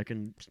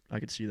can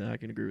see that. I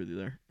can agree with you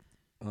there.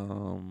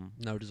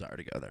 no desire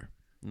to go there.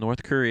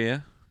 North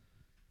Korea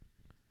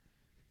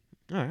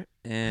All right,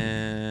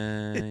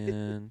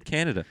 and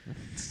Canada.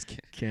 Just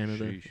kidding.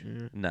 Canada. Sheesh.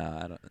 Yeah. Nah,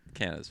 I don't.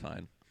 Canada's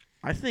fine.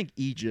 I think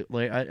Egypt.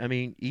 Like I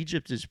mean,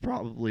 Egypt is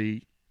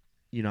probably,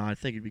 I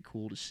think it'd be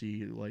cool to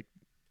see like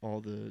all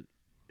the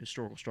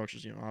historical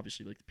structures.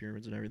 Obviously like the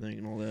pyramids and everything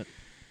and all that.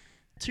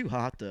 Too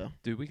hot though.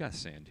 Dude, we got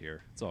sand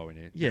here. That's all we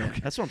need. Yeah,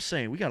 that's what I'm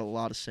saying. We got a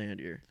lot of sand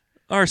here,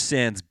 Our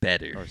sand's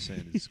better. Our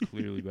sand is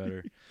clearly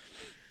better.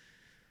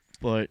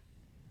 but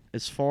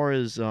as far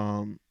as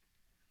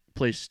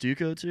places to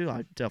go to,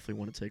 I definitely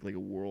want to take like a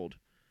world,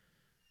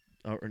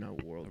 or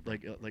not a world,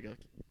 like a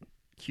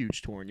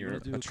huge tour in You wanna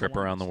Europe. do A trip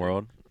around the Columbus,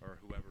 world. Or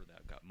whoever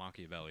that got.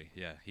 Machiavelli.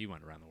 Yeah, he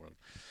went around the world.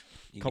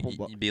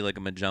 You'd be like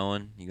a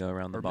Magellan. You go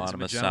around the Or bottom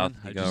of Magellan.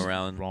 South. I You go just-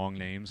 around. Wrong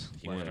names.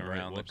 He left went and right,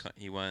 around the.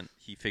 whoops.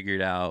 He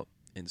figured out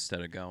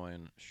instead of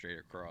going straight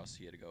across,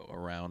 he had to go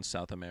around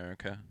South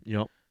America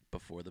Yep,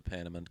 before the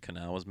Panama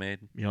Canal was made.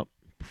 yep.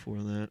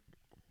 Before that,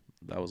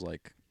 That was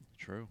like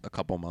True. a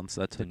couple months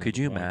that took. Didn't Could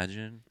know you the water.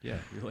 imagine Yeah.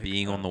 You're like,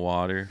 being on the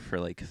water for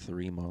like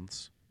 3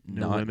 months?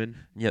 no not, women.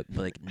 Yep,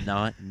 like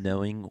not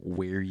knowing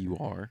where you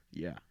are.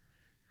 Yeah,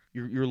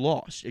 you're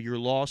lost. You're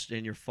lost,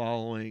 and you're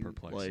following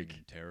perplexing like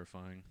and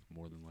terrifying,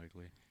 more than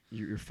likely.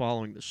 you're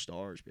following the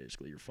stars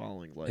basically. You're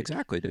following like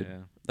Exactly, dude. Yeah.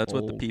 That's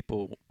what the old-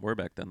 people were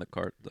back then. The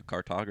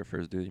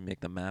cartographers do. You make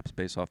the maps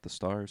based off the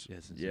stars.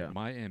 Yes, Yeah.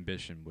 My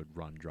ambition would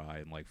run dry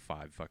in like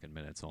 5 fucking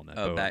minutes on that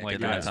Oh, boat. back like,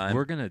 in that guys, time?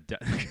 we're gonna.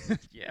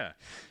 Yeah.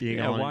 being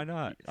Yeah. on. Why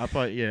not? I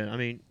probably I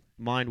mean,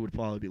 mine would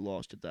probably be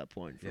lost at that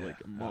point for Yeah. like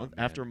a Oh, month.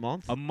 man. After a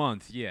month. A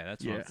month. Yeah.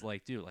 That's what Yeah. it's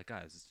like, dude. Like,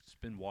 guys, it's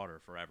been water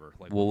forever.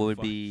 Like, What the would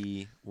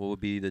fuck?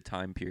 be the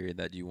time period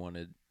that you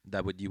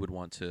would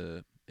want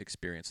to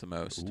experience the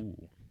most?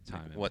 Ooh,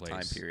 time and What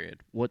place. time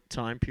period? What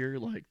time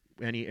period? Like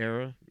any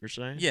era? You're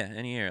saying? Yeah,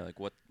 any era. Like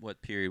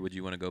what period would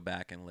you want to go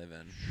back and live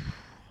in?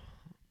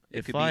 It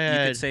If could I be. You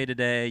had- could say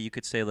today. You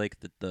could say like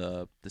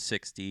the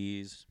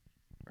 60s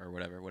or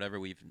whatever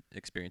we've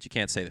experienced. You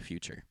can't say the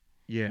future.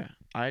 Yeah,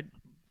 I'd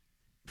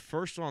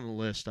first on the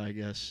list. I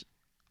guess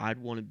I'd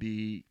want to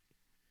be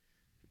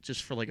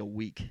just for like a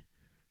week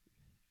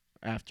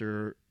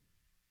after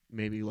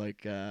maybe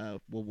like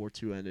World War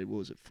II ended. What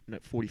was it?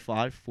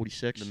 45,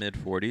 46? The mid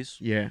 40s,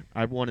 Yeah,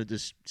 I wanted to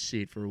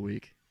see it for a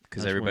week.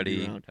 because I just wanted to be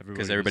everybody around.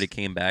 everybody was-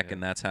 came back, yeah.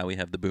 and that's how we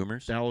have the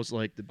boomers. That was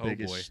like the Oh, boy.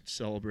 biggest The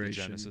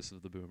celebration. genesis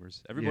of the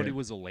boomers. Everybody Yeah.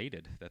 was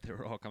elated that they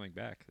were all coming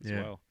back as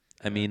Yeah. well.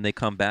 I mean, they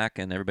come back,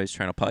 and everybody's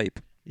trying to pipe.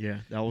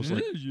 Yeah, that was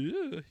like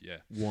yeah.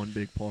 one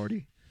big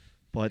party.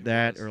 But It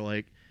that was. or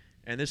like,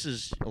 and this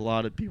is a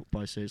lot of people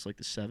probably say it's like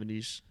the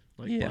 70s,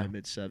 like Yeah. by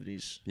mid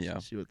 70s. Yeah.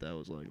 See what that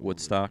was like. a little bit.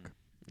 Woodstock.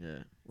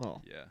 Yeah.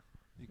 Well, Yeah.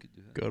 You could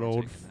do that. Good I'm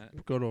old, taking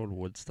that. good old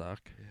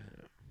Woodstock.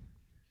 Yeah.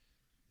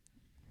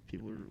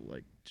 people were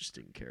like just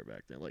didn't care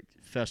back then. Like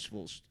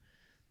festivals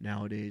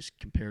nowadays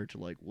compared to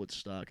like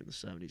Woodstock in the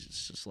 70s,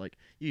 it's just like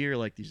you hear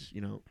like these,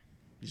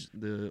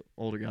 the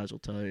older guys will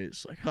tell you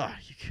it's like,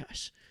 you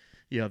guys,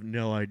 you have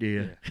no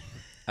idea.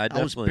 I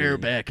I was definitely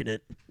barebacking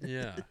it.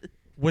 Yeah.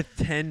 With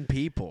 10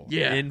 people.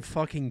 Yeah. In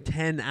fucking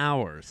 10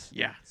 hours.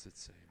 Yeah. It's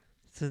insane.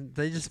 So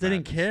they just It's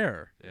didn't madness.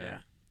 care. Yeah.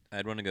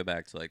 I'd want to go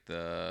back to like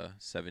the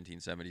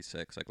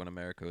 1776, like when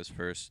America was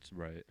first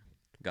Right.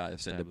 got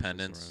its Established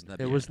independence. its own-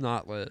 That'd It be- was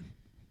not lit.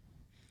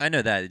 I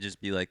know that it'd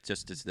just be like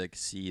just to like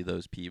see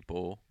those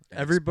people. and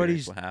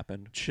Everybody's- experience what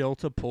happened. Chill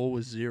to pull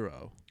was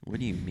 0. What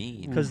do you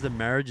mean? Because the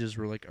marriages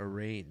were like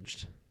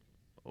arranged.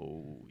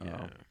 Oh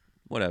yeah.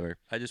 Whatever.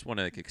 I just want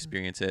to like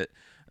experience it.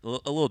 A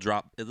little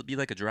drop. It'll be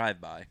like a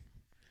drive-by.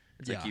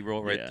 It's like Yeah. you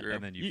roll right Yeah. through.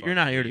 And then You're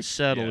not here to leave.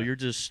 settle. Yeah. You're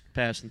just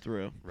passing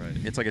through. Right.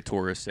 It's like a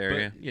tourist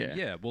area. But, Yeah.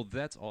 Yeah. Well,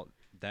 that's all.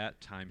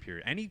 That time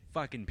period, any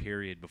fucking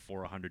period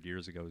before 100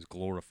 years ago is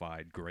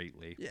glorified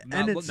greatly. Yeah, Not,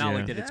 and it's- not Yeah.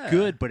 like that it's Yeah.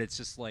 good, but it's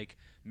just like,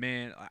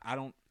 man, I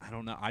don't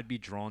know. I'd be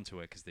drawn to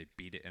it because they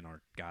beat it in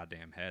our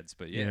goddamn heads.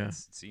 But yeah, Yeah. it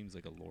seems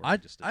like a lore I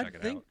just to check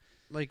it think, out.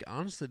 like,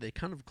 honestly, they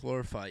kind of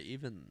glorify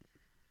even,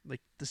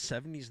 like, the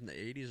 70s and the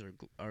 80s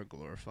are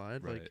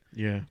glorified. Right. Like,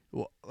 Yeah.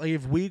 well, like,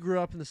 if we grew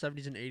up in the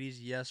 70s and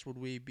 80s, yes, would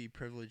we be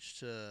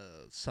privileged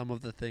to some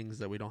of the things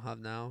that we don't have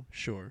now?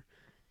 Sure.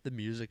 The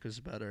music was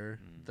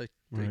better. Mm. The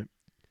Right.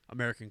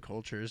 American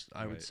cultures,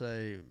 I would Right.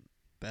 say,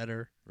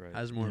 better, Right.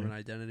 has more of Yeah. an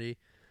identity.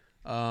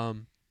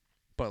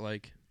 But,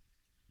 like,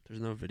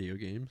 there's no video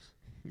games.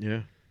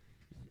 Yeah.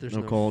 There's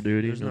No Call of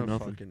Duty, There's no no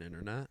nothing. fucking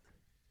internet.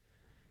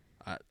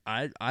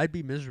 I'd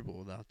be miserable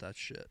without that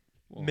shit.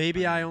 Well,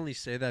 Maybe I mean, only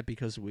say that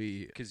because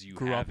we, 'cause you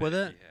grew up have with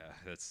it. Yeah,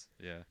 that's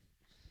yeah.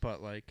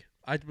 but like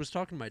I was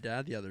talking to my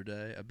dad the other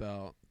day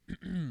about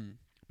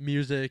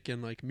music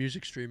and like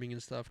music streaming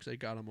and stuff because I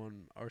got him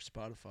on our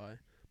Spotify,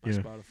 my Yeah.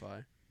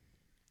 Spotify.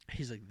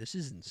 He's like, this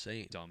is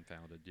insane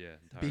Dumbfounded. Yeah.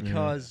 Entirely.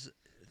 because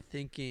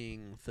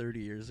thinking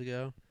 30 years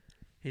ago,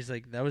 he's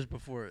like that was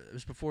before it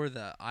was before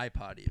the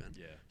iPod even.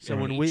 Yeah. So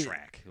Yeah. when we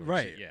track,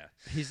 right. Yeah.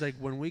 He's like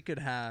when we could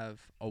have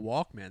a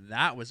Walkman,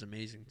 that was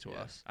amazing to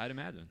Yeah, us. I'd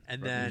imagine.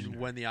 And then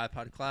Revolutionary. when the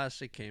iPod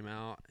Classic came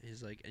out,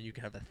 he's like, and you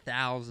could have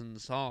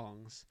 1,000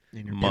 songs.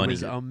 In your Money. It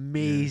was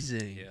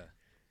amazing. yeah.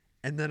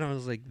 And then I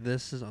was like,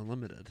 this is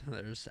unlimited.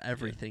 There's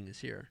everything is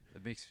here.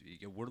 It makes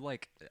we're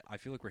like I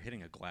feel like we're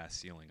hitting a glass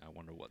ceiling. I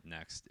wonder what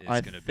next is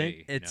I gonna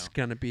think be. It's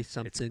gonna be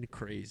something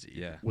crazy.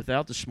 yeah.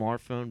 Without the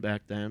smartphone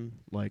back then,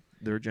 like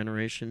their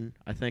generation,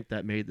 I think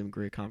that made them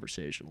great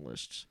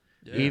conversationalists.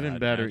 Yeah, Even I'd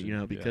better, imagine,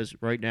 yeah. because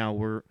right now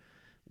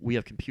we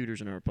have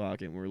computers in our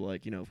pocket and we're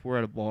like, if we're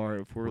at a bar,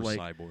 if we're like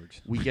cyborgs.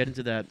 we get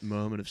into that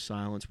moment of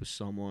silence with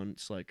someone,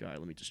 it's like, all right,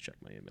 let me just check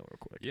my email real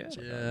quick. Yeah. It's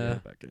like, Yeah. all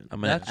right, back in.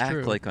 I'm gonna That's act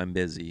true. like I'm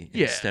busy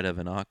Yeah. instead of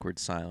an awkward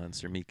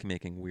silence or me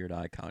making weird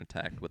eye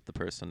contact with the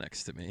person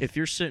next to me. If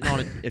you're sitting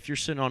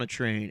on a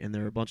train and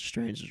there are a bunch of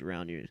strangers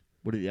around you,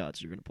 what are the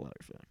odds you're gonna pull out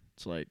your phone?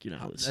 It's like,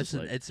 it's That's just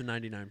like, it's a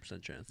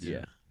 99% chance.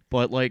 yeah.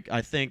 But like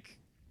I think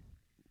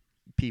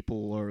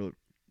people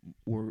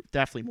were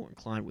definitely more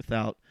inclined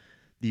without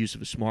the use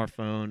of a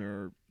smartphone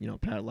or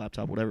pad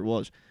laptop, whatever it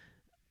was.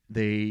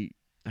 They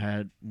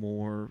had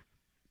more.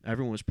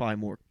 Everyone was probably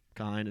more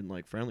kind and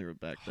like friendlier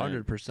back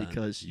then. 100%.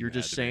 Because You you're had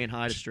just to be. saying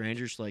hi to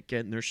strangers, like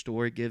getting their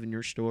story, giving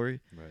your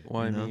story. Right.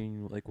 well, I you know?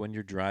 mean, like when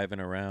you're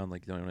driving around,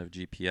 like you don't have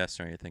GPS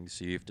or anything,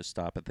 so you have to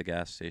stop at the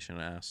gas station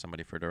and ask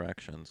somebody for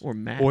directions. Or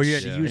maps. Or you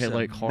had Yeah. to They use had, a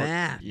like hard,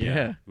 map,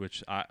 Yeah.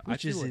 Which I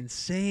which feel is like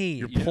insane.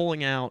 You're Yeah.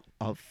 pulling out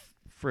a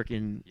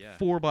freaking Yeah.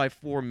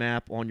 4x4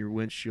 map on your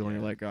windshield, and Yeah.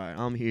 you're like, all right,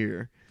 I'm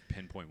here.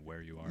 Pinpoint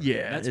where you are. Yeah,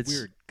 And that's it's-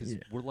 weird because yeah.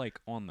 we're like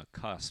on the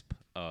cusp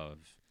of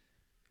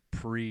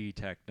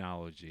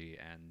pre-technology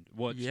and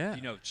Yeah.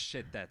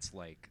 shit that's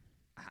like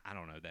I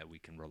don't know that we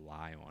can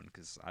rely on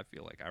because I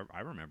feel like I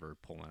remember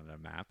pulling out a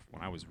map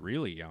when I was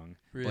really young,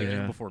 like Really? Yeah.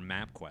 even before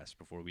MapQuest,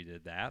 before we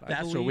did that. I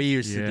That's what believe. we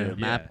used to Yeah. do.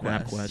 Yeah.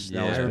 MapQuest. MapQuest,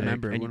 Yeah. that was I big.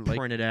 remember And you when, like-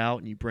 print it out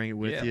and you bring it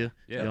with yeah, you.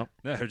 Yeah, Yep.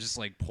 no, I just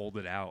like pulled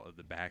it out of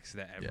the backs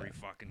that every Yeah.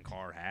 fucking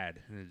car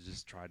had, and it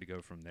just tried to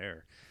go from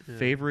there. Yeah.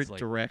 Favorite It's like-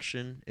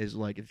 direction is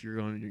like if you're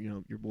going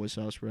to your boy's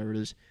house, whatever it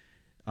is,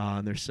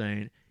 and they're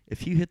saying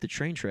if you hit the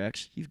train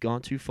tracks, you've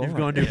gone too far. You've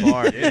gone too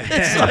far. Yeah.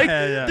 It's like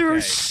Yeah. there Okay,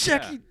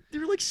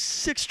 were like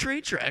 6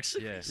 train tracks.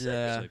 Yeah,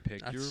 Yeah, so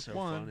pick that's your so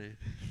one. funny.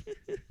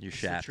 You It's the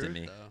shafted truth,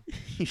 me. though.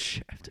 You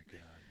shafted me.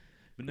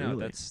 But no,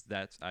 Really?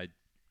 that's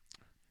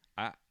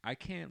I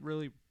can't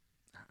really.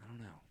 I don't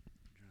know.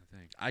 I'm trying to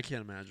think. I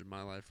can't imagine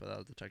my life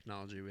without the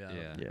technology we have.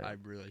 Yeah. Yeah. I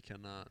really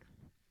cannot.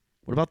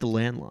 What about the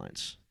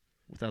landlines?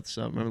 Without the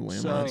cell, remember the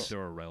So- I landlines? think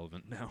they're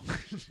irrelevant now.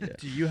 Yeah.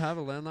 Do you have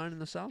a landline in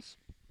this house?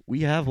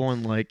 We have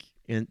one like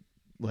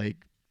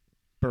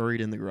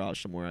buried in the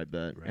garage somewhere, I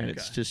bet, Right. and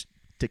it's Okay. just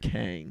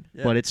decaying,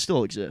 Yeah. but it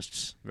still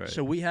exists. Right.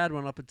 So we had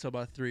one up until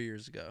about 3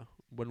 years ago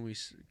when we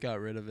got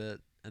rid of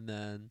it, and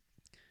then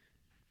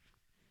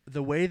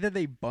the way that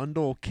they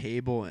bundle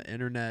cable, and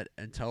internet,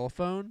 and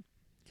telephone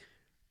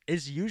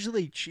is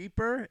usually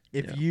cheaper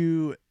if Yeah.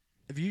 you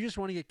just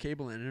want to get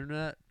cable and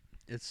internet.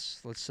 Let's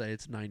say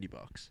it's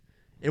 $90.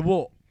 It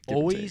will Give or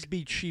always take.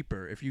 be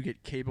cheaper if you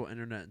get cable,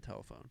 internet, and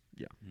telephone.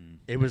 Mm.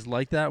 It was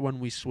like that when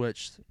we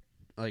switched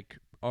like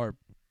our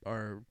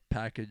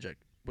package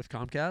with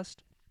Comcast,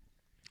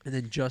 and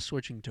then just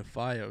switching to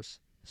FiOS,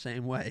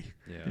 same way.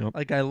 Yeah. Yep.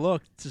 Like I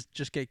looked to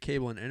just get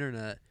cable and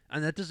internet,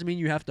 and that doesn't mean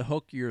you have to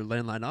hook your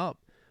landline up,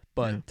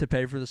 but Yeah. to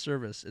pay for the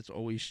service, it's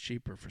always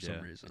cheaper for Yeah,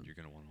 some reason. and you're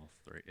gonna want all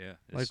three. Yeah.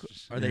 Like, it's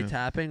just- are they Yeah.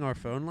 tapping our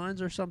phone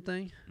lines or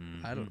something?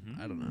 Mhm. I don't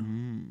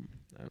know.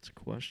 That's a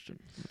question.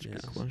 That's a Yeah.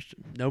 good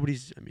question.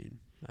 Nobody's. I mean,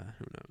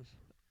 who knows?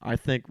 I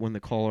think when the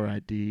caller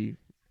ID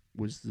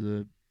was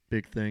the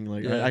big thing,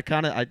 like Yeah.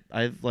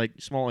 I have like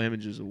small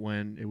images of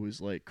when it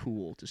was like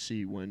cool to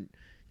see when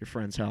your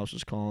friend's house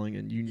was calling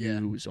and you knew Yeah.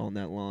 it was on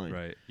that line.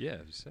 Right. Yeah.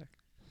 It was sick.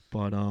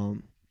 But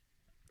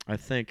I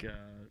think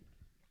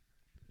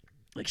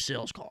like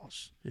sales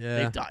calls,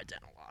 Yeah, they've died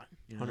down a lot.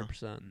 You know?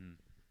 100%. Mm.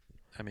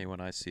 I mean,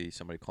 when I see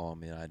somebody calling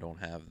me and I don't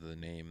have the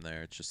name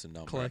there, it's just a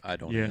number. Click. I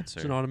don't Yeah. answer.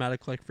 It's an automatic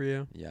click for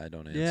you. Yeah, I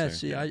don't answer. Yeah,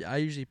 see, I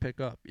usually pick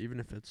up, even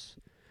if it's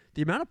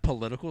the amount of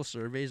political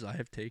surveys I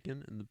have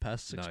taken in the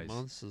past 6 Nice.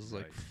 months is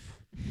like.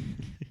 Nice.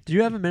 Do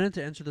you have a minute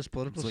to answer this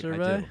political It's like, I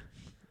survey? do.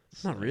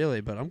 Not really,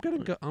 but I'm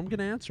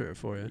gonna answer it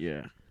for you.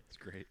 Yeah. It's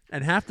great.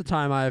 And half the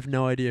time I have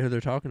no idea who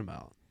they're talking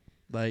about,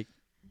 like,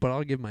 but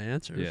I'll give my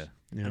answers. Yeah.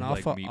 Yeah. And I'll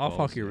Like I'll meatballs,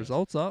 fuck your yeah.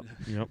 results up.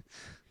 Yep.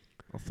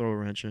 I'll throw a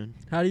wrench in.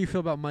 How do you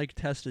feel about Mike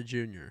Testa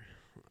Jr.?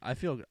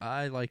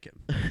 I like him.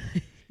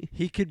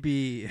 He could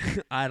be,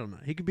 I don't know.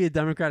 He could be a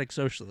democratic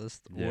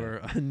socialist Yeah. or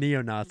a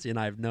neo-Nazi, and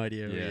I have no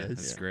idea who Yeah. he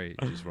That's is. great.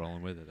 Just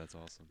rolling with it. That's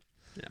awesome.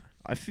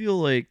 I feel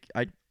like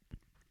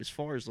as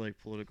far as like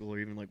political or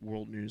even like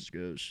world news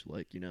goes,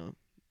 like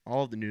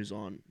all of the news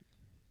on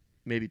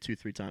maybe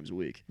 2-3 times a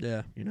week.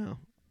 Yeah.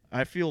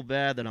 I feel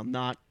bad that I'm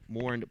not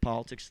more into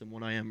politics than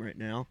what I am right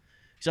now,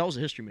 because I was a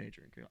history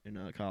major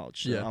in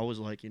college. So Yeah. I was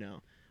like,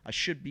 I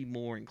should be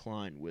more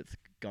inclined with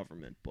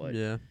government, but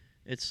Yeah.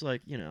 it's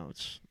like,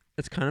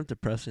 It's kind of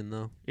depressing,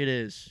 though. it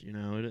is, they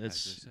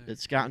it's say.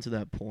 it's gotten to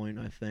that point,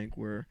 I think,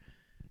 where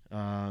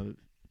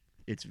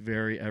it's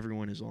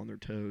everyone is on their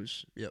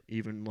toes. Yep.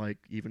 Even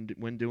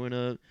when doing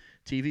a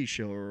TV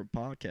show or a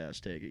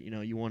podcast, take it.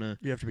 You want to.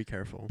 You have to be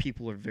careful.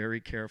 People are very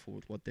careful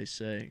with what they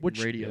say.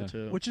 Which- radio yeah.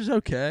 too. Which is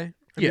okay.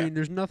 I Yeah. mean,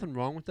 there's nothing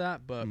wrong with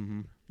that, but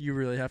Mhm. you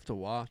really have to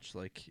watch.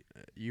 Like,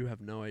 you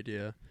have no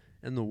idea.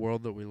 In the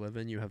world that we live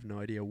in, you have no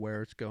idea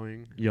where it's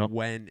going, Yup.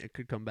 when it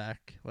could come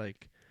back.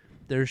 Like,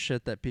 there's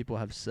shit that people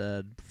have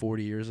said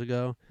 40 years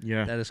ago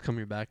Yeah. that is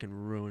coming back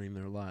and ruining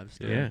their lives.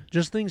 dude. Yeah.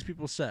 Just things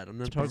people said. I'm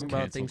not It's talking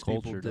about Cancel things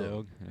culture, people do.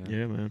 dog.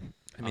 Yeah, man.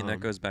 I mean, that Um,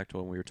 goes back to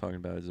what we were talking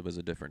about. Is it was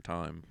a different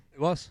time. It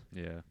was.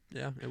 Yeah.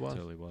 Yeah, it was.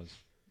 Totally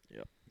was.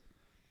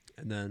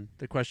 And then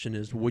the question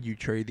is, would you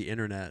trade the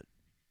internet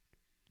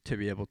to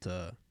be able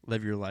to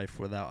live your life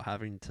without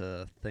having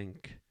to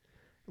think,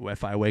 well,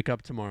 if I wake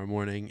up tomorrow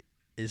morning,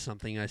 is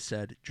something I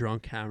said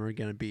drunk hammer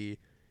going to be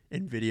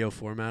in video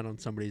format on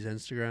somebody's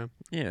Instagram?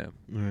 Yeah.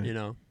 Right. You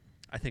know,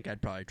 I think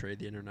I'd probably trade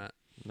the internet.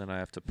 And then I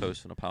have to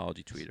post an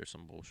apology tweet or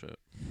some bullshit.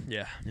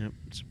 Yeah. Yep.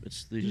 It's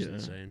Just the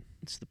insane.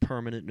 it's the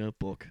permanent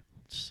notebook.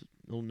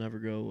 It'll never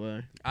go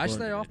away. I But-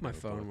 stay off my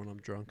Notebook. phone when I'm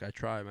drunk. I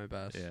try my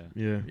best. Yeah.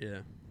 Yeah. Yeah.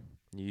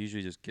 You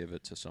usually just give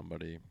it to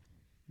somebody.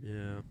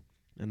 Yeah.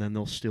 And then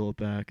they'll steal it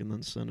back and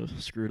then send a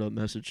screwed up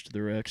message to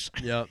their ex.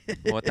 Yep.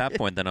 Well, at that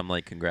point, then I'm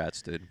like,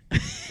 congrats, dude.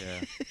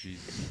 Yeah.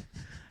 Jesus.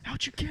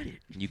 How'd you get it?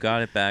 You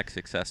got it back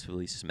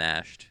successfully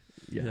smashed.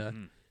 Yeah. Yeah.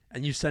 Mm.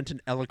 And you sent an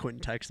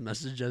eloquent text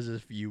message as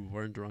if you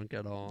weren't drunk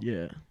at all.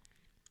 Yeah.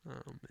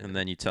 Um, And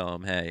then you tell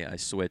them, hey, I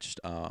switched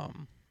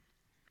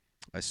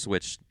I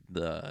switched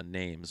the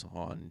names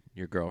on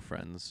your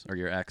girlfriend's or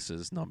your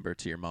ex's number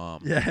to your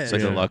mom. Yeah, So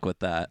yeah. good luck with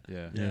that.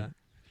 Yeah. Yeah.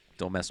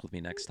 Don't mess with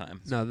me next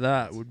time. Now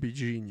that would be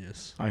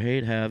genius. I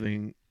hate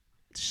having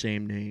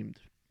same named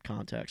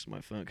contacts on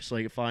my phone. Cause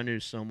like if I knew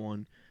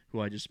someone who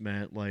I just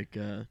met, like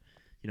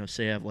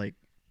say I have like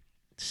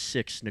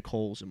 6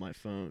 Nicoles in my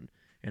phone,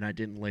 and I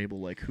didn't label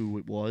like who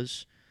it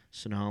was,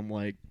 so now I'm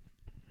like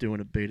doing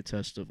a beta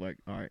test of like,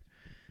 all right,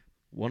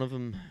 one of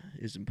them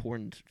is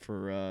important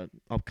for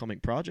upcoming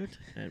project,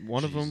 and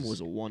one of them Jesus.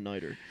 was a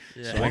one-nighter.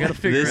 Yeah. So I gotta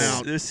figure this,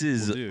 out. This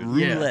is Well, dude.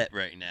 roulette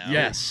right now.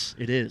 Yes,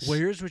 it is. Well,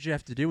 here's what you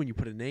have to do when you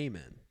put a name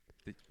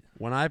in.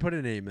 When I put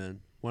a name in,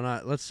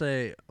 let's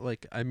say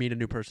like I meet a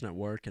new person at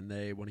work and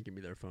they want to give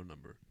me their phone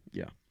number.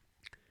 Yeah.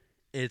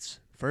 It's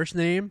first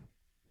name,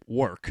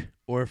 work,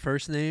 or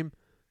first name,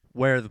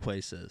 where the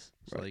place is.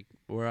 So Right. like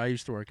where I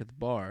used to work at the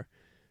bar,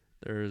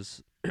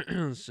 there's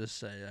let's just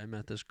say I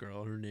met this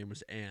girl. Her name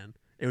was Ann.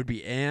 It would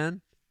be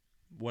Ann,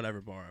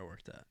 whatever bar I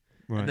worked at.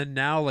 Right. And then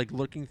now, like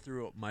looking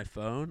through my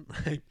phone,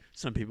 like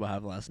some people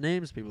have last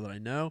names, people that I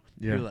know,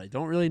 Yeah. people that I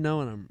don't really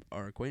know, and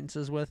are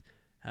acquaintances with,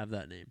 have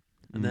that name.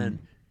 And then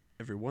Mm.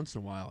 every once in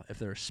a while, if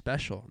they're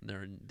special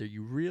and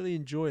you really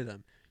enjoy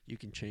them, you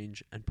can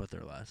change and put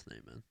their last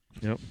name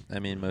in. I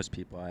mean, most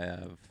people I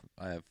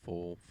have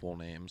full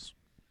names,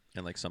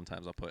 and like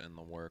sometimes I'll put in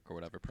the work or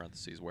whatever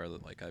parentheses where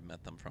like I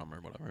met them from or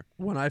whatever.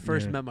 When I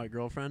first Yeah. met my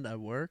girlfriend at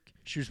work,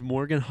 she was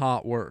Morgan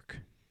Hot Work,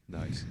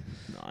 Nice.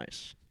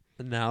 Nice.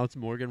 and now it's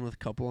Morgan with a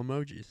couple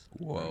emojis.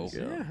 Whoa.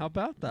 Yeah. Yeah, how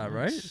about that,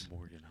 right? Nice.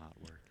 Morgan Hot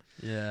Work.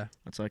 Yeah,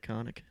 That's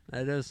iconic.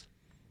 it is.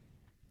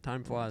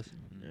 Time flies.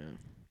 Yeah.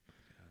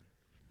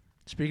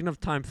 Speaking of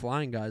time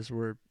flying, guys,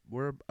 we're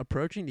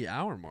approaching the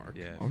hour mark.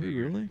 Yeah. Are we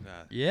figured. really?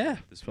 Yeah.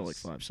 This Felt like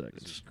was 5 This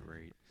seconds. is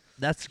great.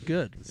 That's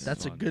good. This is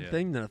That's a fun, good yeah.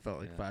 thing that it felt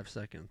like Yeah. 5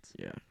 seconds.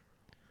 Yeah.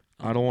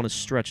 I don't want to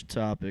stretch a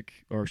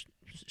topic, or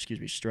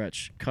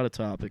cut a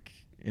topic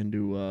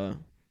into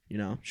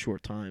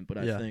short time.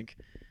 But Yeah. I think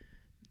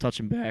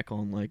touching back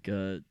on like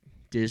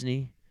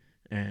Disney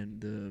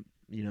and the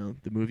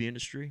movie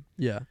industry,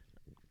 Yeah.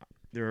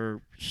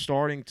 they're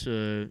starting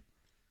to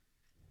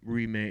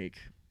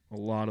remake a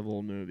lot of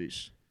old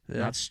movies. Yeah.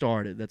 Not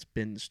started. That's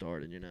been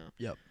started.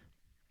 Yep.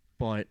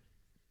 But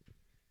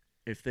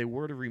if they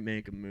were to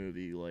remake a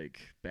movie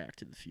like Back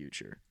to the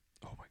Future,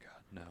 Oh my God.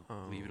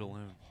 No. Leave it Oh.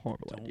 alone.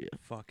 horrible Don't idea.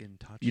 fucking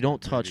touch. You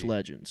don't that touch movie.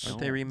 Legends. Aren't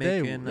Don't. they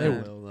remaking? They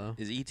will though.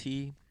 Is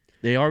E.T.?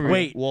 They are.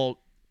 Wait. Well,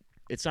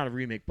 it's not a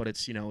remake, but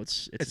it's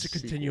it's It's a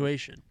sequel.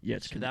 continuation. Yeah,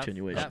 it's a So that-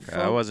 continuation. that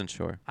Okay, I wasn't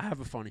sure. I have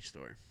a funny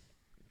story.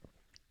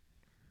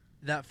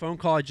 That phone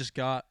call I just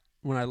got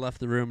when I left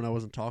the room and I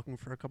wasn't talking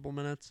for a couple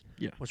minutes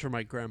Yeah. was from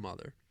my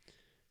grandmother.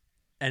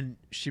 And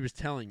she was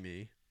telling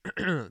me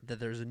that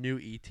there's a new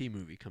E.T.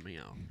 movie coming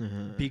out.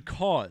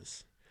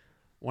 Because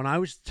when I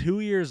was 2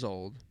 years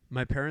old,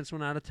 my parents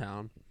went out of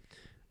town.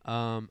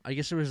 I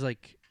guess it was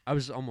like I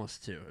was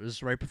almost 2. It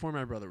was right before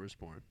my brother was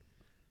born.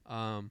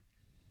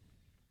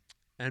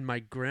 And my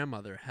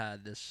grandmother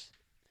had this.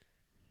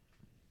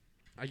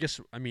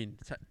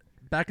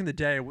 Back in the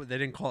day, they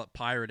didn't call it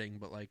pirating,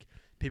 but like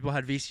people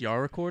had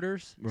VCR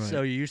recorders, Right.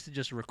 so you used to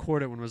just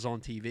record it when it was on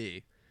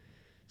TV.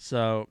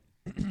 So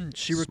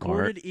she Smart.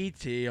 recorded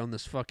E.T. on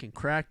this fucking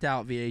cracked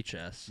out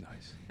VHS,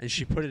 Nice. and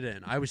she put it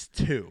in. I was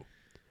 2.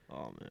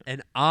 Oh man.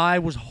 And I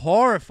was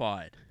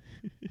horrified.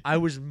 I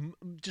was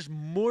just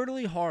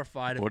mortally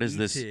horrified. What of is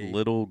this E.T..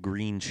 little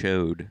green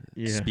chode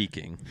Yeah.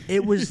 speaking?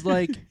 It was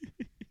like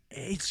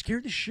it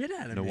scared the shit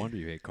out of No me. wonder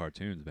you hate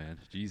cartoons, man.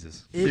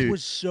 Jesus. It Dude,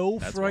 was so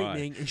that's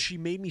frightening, and she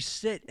made me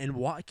sit and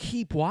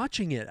keep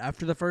watching it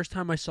after the first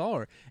time I saw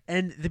her.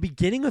 And the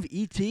beginning of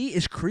E.T.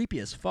 is creepy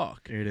as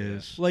fuck. It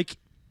is. Like,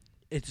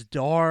 it's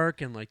dark,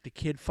 and like the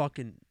kid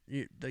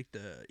like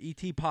the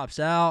E.T. pops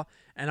out,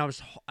 and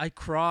I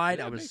cried.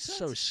 Yeah, I it was makes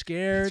so sense.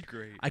 scared. That's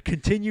great. I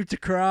continued to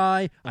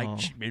cry. Oh.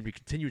 She made me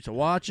continue to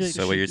watch it.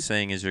 So what you're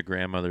saying is your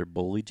grandmother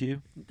bullied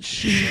you?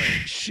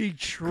 She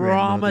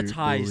Grandmother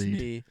traumatized bullied.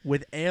 me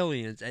with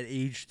Aliens at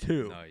age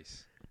 2.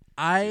 Nice.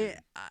 I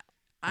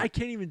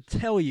can't even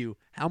tell you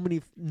how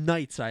many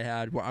nights I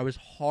had where I was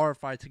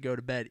horrified to go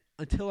to bed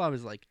until I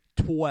was like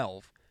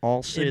 12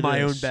 I'll say in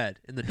my own this. bed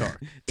in the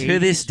dark. To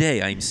this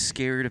day, I'm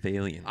scared of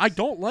aliens. I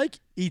don't like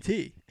E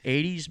E.T.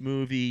 80s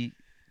movie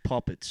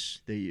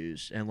puppets they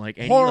use, and like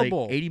any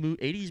Horrible. like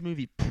 80s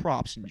movie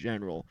props in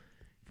general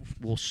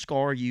will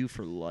scar you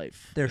for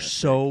life. They're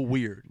so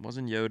weird.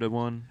 Wasn't Yoda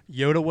one?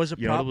 Yoda was a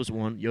prop. Yoda was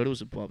one. Yoda was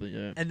a puppet.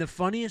 Yeah. And the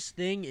funniest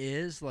thing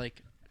is,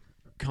 like,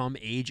 come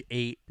age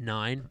 8,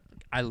 9,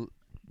 I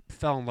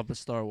fell in love with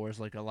Star Wars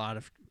like a lot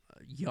of,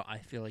 I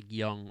feel like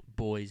young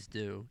boys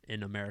do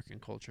in American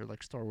culture.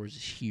 Like, Star Wars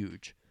is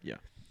huge. Yeah.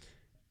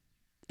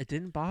 It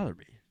didn't bother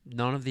me.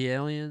 None of the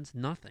aliens,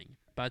 nothing.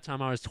 By the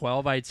time I was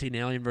 12, I had seen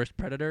Alien vs.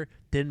 Predator.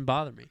 Didn't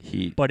bother me.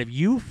 He. But if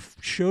you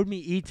showed me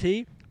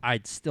E.T.,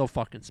 I'd still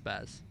fucking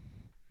spaz.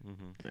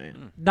 Mm-hmm.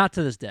 Man. Not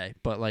to this day,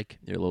 but, like,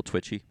 You're a little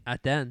twitchy.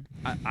 at then,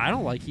 I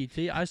don't like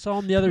E.T. I saw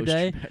him the other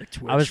day. Post-traumatic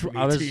twitch I was from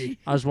I was ET.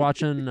 I was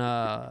watching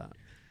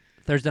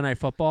Thursday Night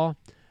Football.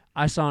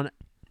 I saw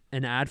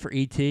an ad for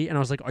ET, and I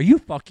was like, "Are you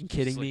fucking Just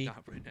kidding like, me?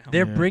 not right now.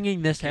 They're Yeah.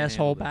 bringing this Can't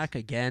asshole handle this. back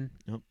again."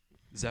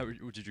 Is that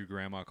what did your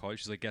grandma call you?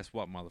 She's like, guess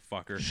what,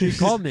 motherfucker? She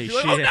called me. You're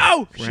like, She, oh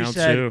no! she Round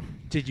said, 2.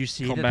 "Did you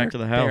see Come that back they're, to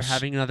the they're house."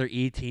 having another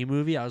ET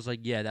movie?" I was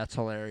like, "Yeah, that's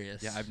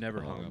hilarious." Yeah, I've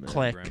never Oh, hung up. man. on my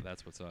Click. grandma.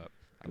 That's what's up.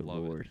 I Good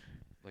love Lord. it.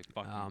 Like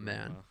fuck. Oh, you, man.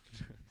 grandma.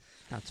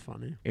 That's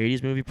funny.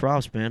 80s movie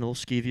props, man. It'll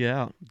skeeve you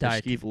out. It'll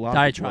skeeve a lot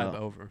of people Diatribe out.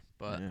 over,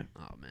 but Yeah.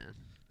 oh man,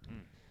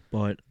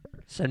 But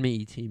send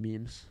me ET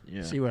memes.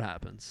 yeah. See what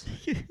happens.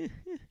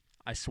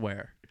 I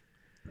swear.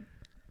 Man,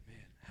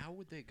 how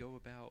would they go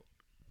about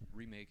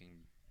remaking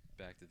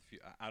Back to the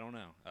Future? I don't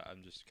know.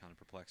 I'm just kind of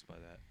perplexed by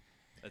that.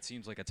 That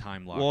seems like a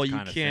time lock. Well, you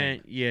kind of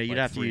can't. Thing. Yeah, you'd like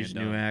have to free use and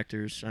new done.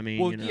 actors. I mean,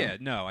 Well, you know, yeah,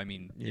 no, I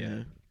mean,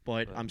 yeah.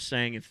 But But- I'm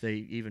saying if they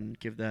even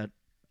give that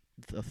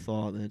a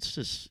thought, then it's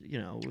just like,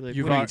 You've what are al-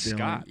 you doing?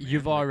 Scott.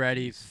 You've man, like,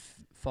 already jeez.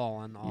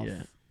 fallen off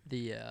Yeah.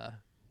 the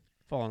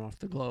fallen off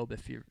the globe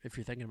if you're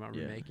thinking about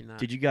Yeah. remaking that.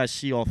 Did you guys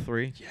see all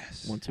 3?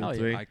 Yes. 1, 2, Hell yeah.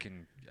 3. I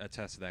can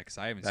attest to that because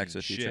I haven't Back to seen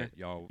the Future? shit.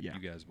 Y'all, Yeah. you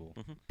guys will.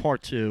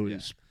 Part 2 Yeah.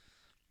 is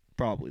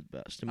probably the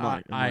best. In I- my,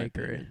 in I my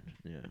agree. opinion.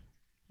 Yeah,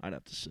 I'd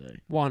have to say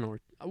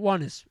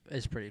one is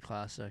pretty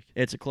classic.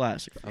 it's a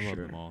classic for I love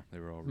sure. them all. They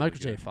were all really Michael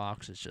J. good.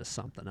 Fox is just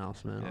something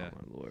else, man. Yeah. Oh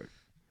my lord!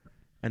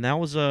 And that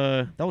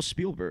was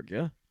Spielberg,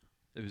 yeah.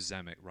 It was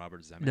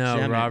Robert Zemeckis. No,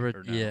 Zemeckis. Robert.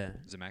 Or no, Yeah,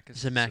 Zemeckis.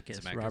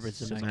 Zemeckis. Robert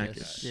Zemeckis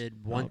Zemeckis.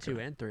 did 1, Okay. 2,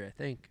 and 3. I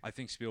think. I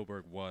think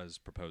Spielberg was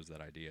proposed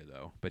that idea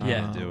though, but he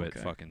Yeah. didn't do it.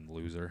 Okay. Fucking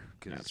loser.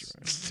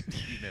 That's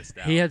He missed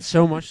out. He had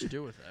so much to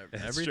do with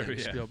That's everything. true,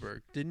 yeah.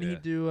 Spielberg didn't he Yeah.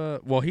 do?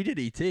 Well, he did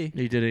E.T.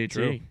 He did AT.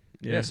 True.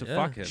 Yeah. Yeah, so Yeah.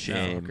 fuck him.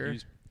 Shame. No, he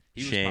was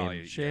Shame. probably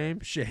yeah, Shame.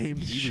 He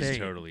was shame.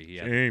 totally. He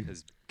had, Shame.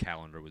 his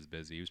calendar was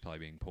busy. He was probably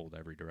being pulled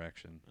every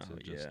direction. So Oh,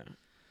 just yeah.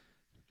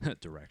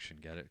 direction,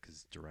 get it?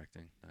 Because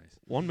directing, nice.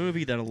 One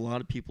movie that a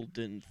lot of people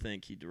didn't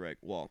think he'd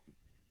direct. Well,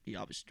 he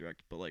obviously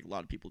directed, but like a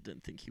lot of people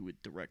didn't think he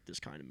would direct this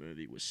kind of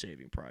movie was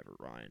Saving Private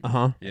Ryan.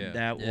 huh. Yeah. And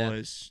that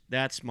Yeah.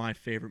 that's my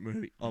favorite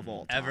movie of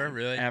all time. Ever?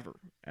 Really? Ever.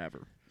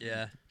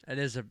 Yeah, it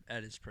is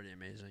pretty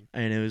amazing.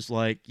 And it was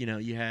like, you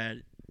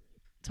had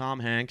Tom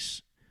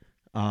Hanks.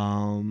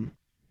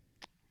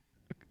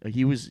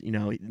 He was,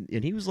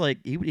 and he was like,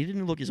 he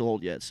didn't look as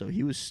old yet, so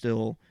he was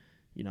still,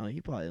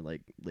 he probably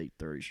like late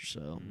 30s or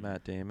so.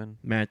 Matt Damon.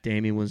 Matt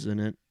Damon was in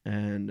it,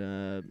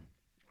 and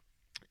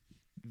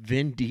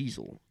Vin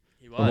Diesel.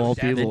 He Of all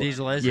Vin people-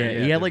 Diesel is Yeah, in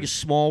it. he yeah, had like a dude.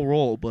 small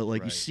role, but like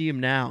you Right. see him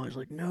now, it's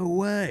like, no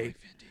way, Like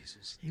Vin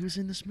Diesel's. he was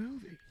in this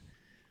movie.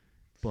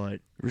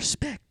 But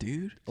Respect,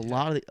 dude. a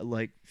lot of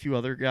like few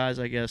other guys,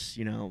 I guess,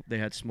 they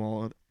had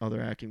small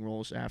other acting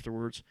roles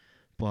afterwards,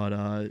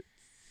 but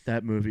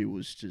that movie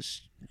was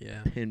just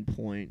Yeah.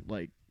 pinpoint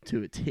like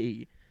to a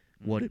T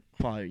what it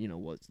probably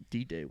what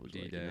D-Day was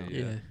like. D-Day,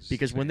 Yeah. It's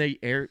Because when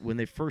insane.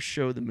 they first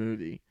showed the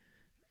movie,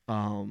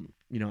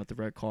 at the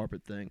red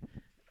carpet thing,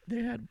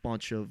 they had a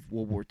bunch of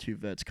World War II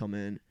vets come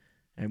in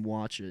and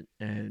watch it,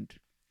 and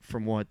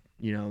from what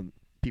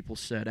people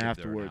said Give their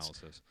afterwards,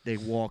 analysis. they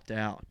walked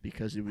out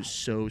because it was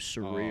so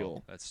surreal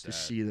Oh, that's to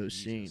sad. see those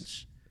Jesus.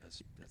 scenes.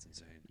 That's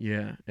insane.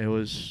 Yeah, it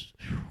was.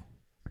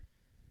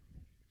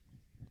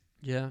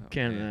 Yeah. Oh,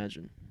 Can't man.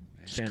 imagine.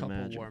 There's a Can't couple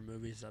imagine. war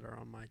movies that are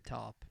on my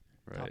top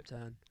Right.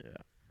 10. Yeah.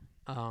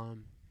 What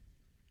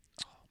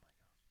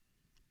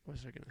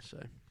was I gonna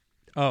say?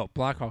 Oh,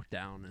 Black Hawk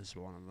Down is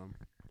one of them.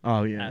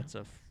 Oh yeah,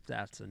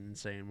 That's an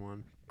insane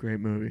one. great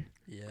movie.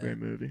 Yeah. Great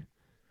movie.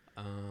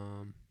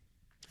 Um,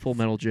 Full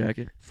Metal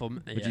Jacket.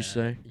 would you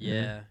say?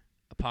 Yeah.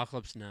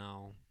 Apocalypse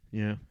Now.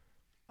 Yeah.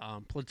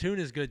 Platoon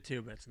is good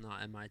too, but it's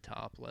not in my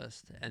top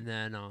list. And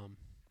then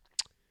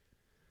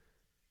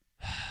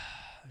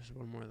there's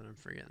one more that I'm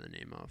forgetting the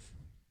name of,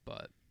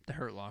 but The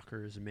Hurt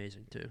Locker is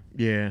amazing too.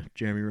 Yeah.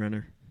 Jeremy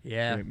Renner.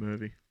 Yeah. Great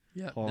movie.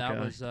 Yeah, Hawkeye. that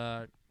was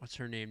what's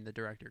her name? The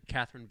director,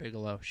 Catherine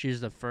Bigelow.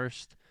 She's the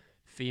first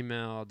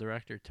female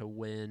director to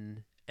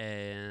win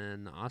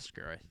an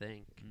Oscar, I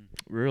think.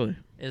 Really.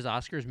 Is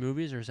Oscars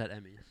movies or is that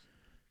Emmys?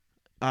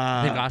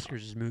 I think Uh,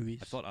 Oscars is movies.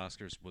 I thought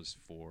Oscars was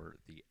for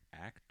the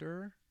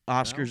actor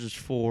Oscars No? is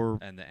for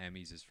and the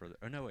Emmys is for the.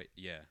 Oh no, wait,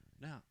 yeah,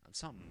 no,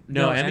 something.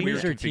 No, No, Emmys Emmys Weird are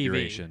TV.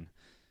 configuration.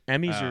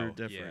 Emmys Oh, are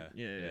different.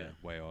 Yeah.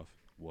 way off.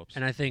 Whoops.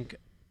 And I think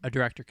a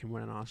director can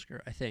win an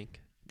Oscar. I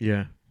think.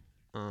 Yeah.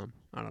 I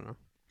don't know.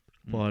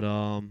 But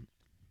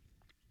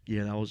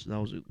yeah, that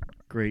was a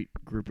great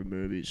group of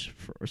movies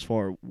for as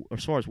far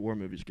as war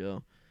movies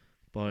go.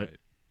 But Right.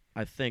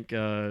 I think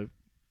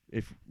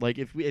if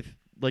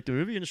the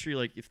movie industry,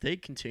 like if they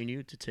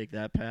continue to take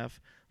that path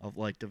of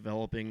like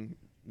developing,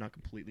 not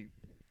completely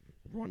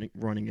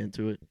running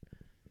into it,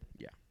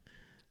 yeah,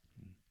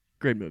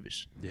 great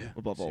movies yeah,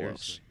 above all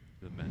else. seriously.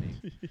 The many.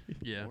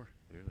 Yeah. More,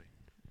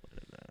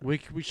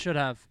 clearly. We should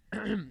have.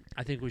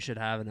 I think we should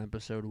have an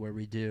episode where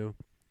we do,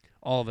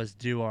 all of us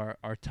do our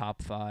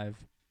top five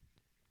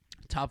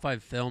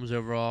films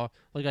overall.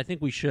 Like I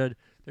think we should.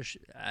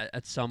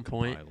 At some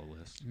point, Compile a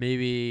list.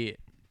 maybe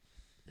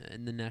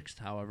in the next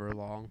however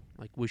long,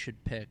 like we should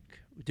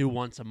do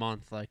once a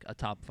month, like a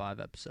top 5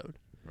 episode.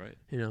 Right.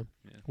 You know,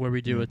 Yeah. where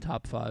we do Yeah. a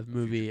top 5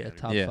 movie, a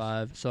top Yeah.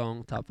 5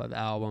 song, top 5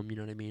 album. You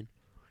know what I mean?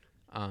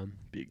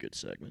 Be a good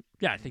segment.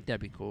 Yeah, I think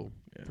that'd be cool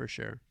Yeah. for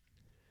sure.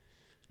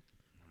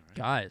 Alright.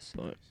 Guys,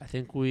 But I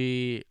think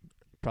we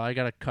probably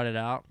got to cut it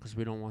out because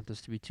we don't want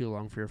this to be too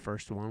long for your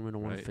first one. We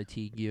don't want to Right.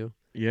 fatigue you.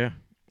 yeah,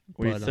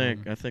 what do you But,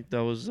 think? I think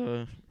that was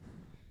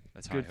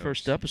That's Good high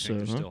first hopes. You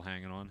think episode, they're huh? still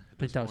hanging on. I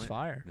think that was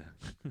fire.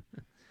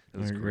 That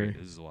was I great.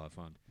 agree. This is a lot of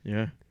fun.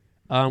 yeah.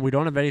 We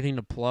don't have anything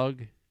to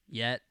plug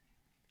yet.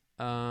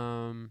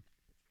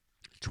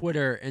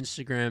 Twitter,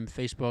 Instagram,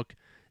 Facebook,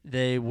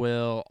 they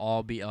will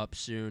all be up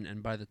soon.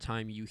 And by the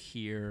time you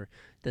hear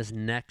this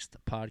next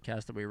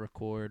podcast that we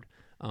record,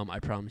 I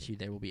promise you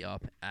they will be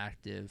up,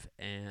 active,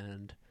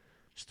 and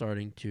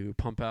starting to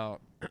pump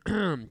out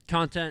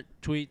content,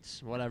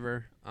 tweets,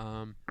 whatever,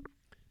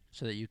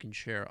 so that you can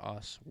share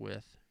us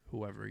with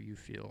whoever you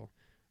feel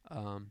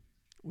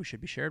we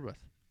should be shared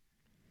with.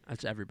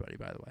 That's everybody,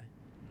 by the way.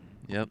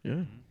 Yep.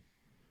 Yeah.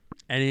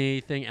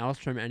 Anything else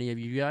from any of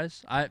you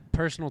guys?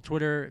 Personal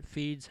Twitter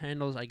feeds,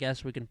 handles, I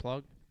guess we can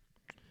plug.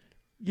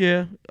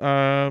 Yeah.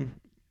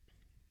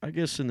 I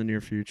guess in the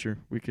near future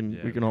we can Yeah,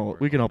 we we can can all work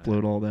we can on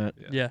upload that. all that.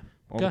 Yeah.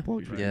 All the Okay.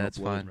 plugs we Right. can Yeah, that's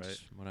upload. fine. right.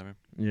 Just whatever.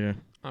 Yeah.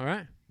 All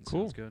right. Cool.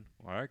 Cool. Sounds good.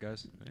 All right,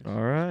 guys. Thanks.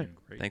 All right. It's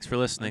been great. Thanks for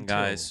listening, Until-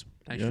 guys.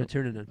 Thanks Yep. for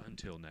tuning in.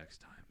 Until next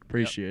time.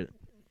 Appreciate it.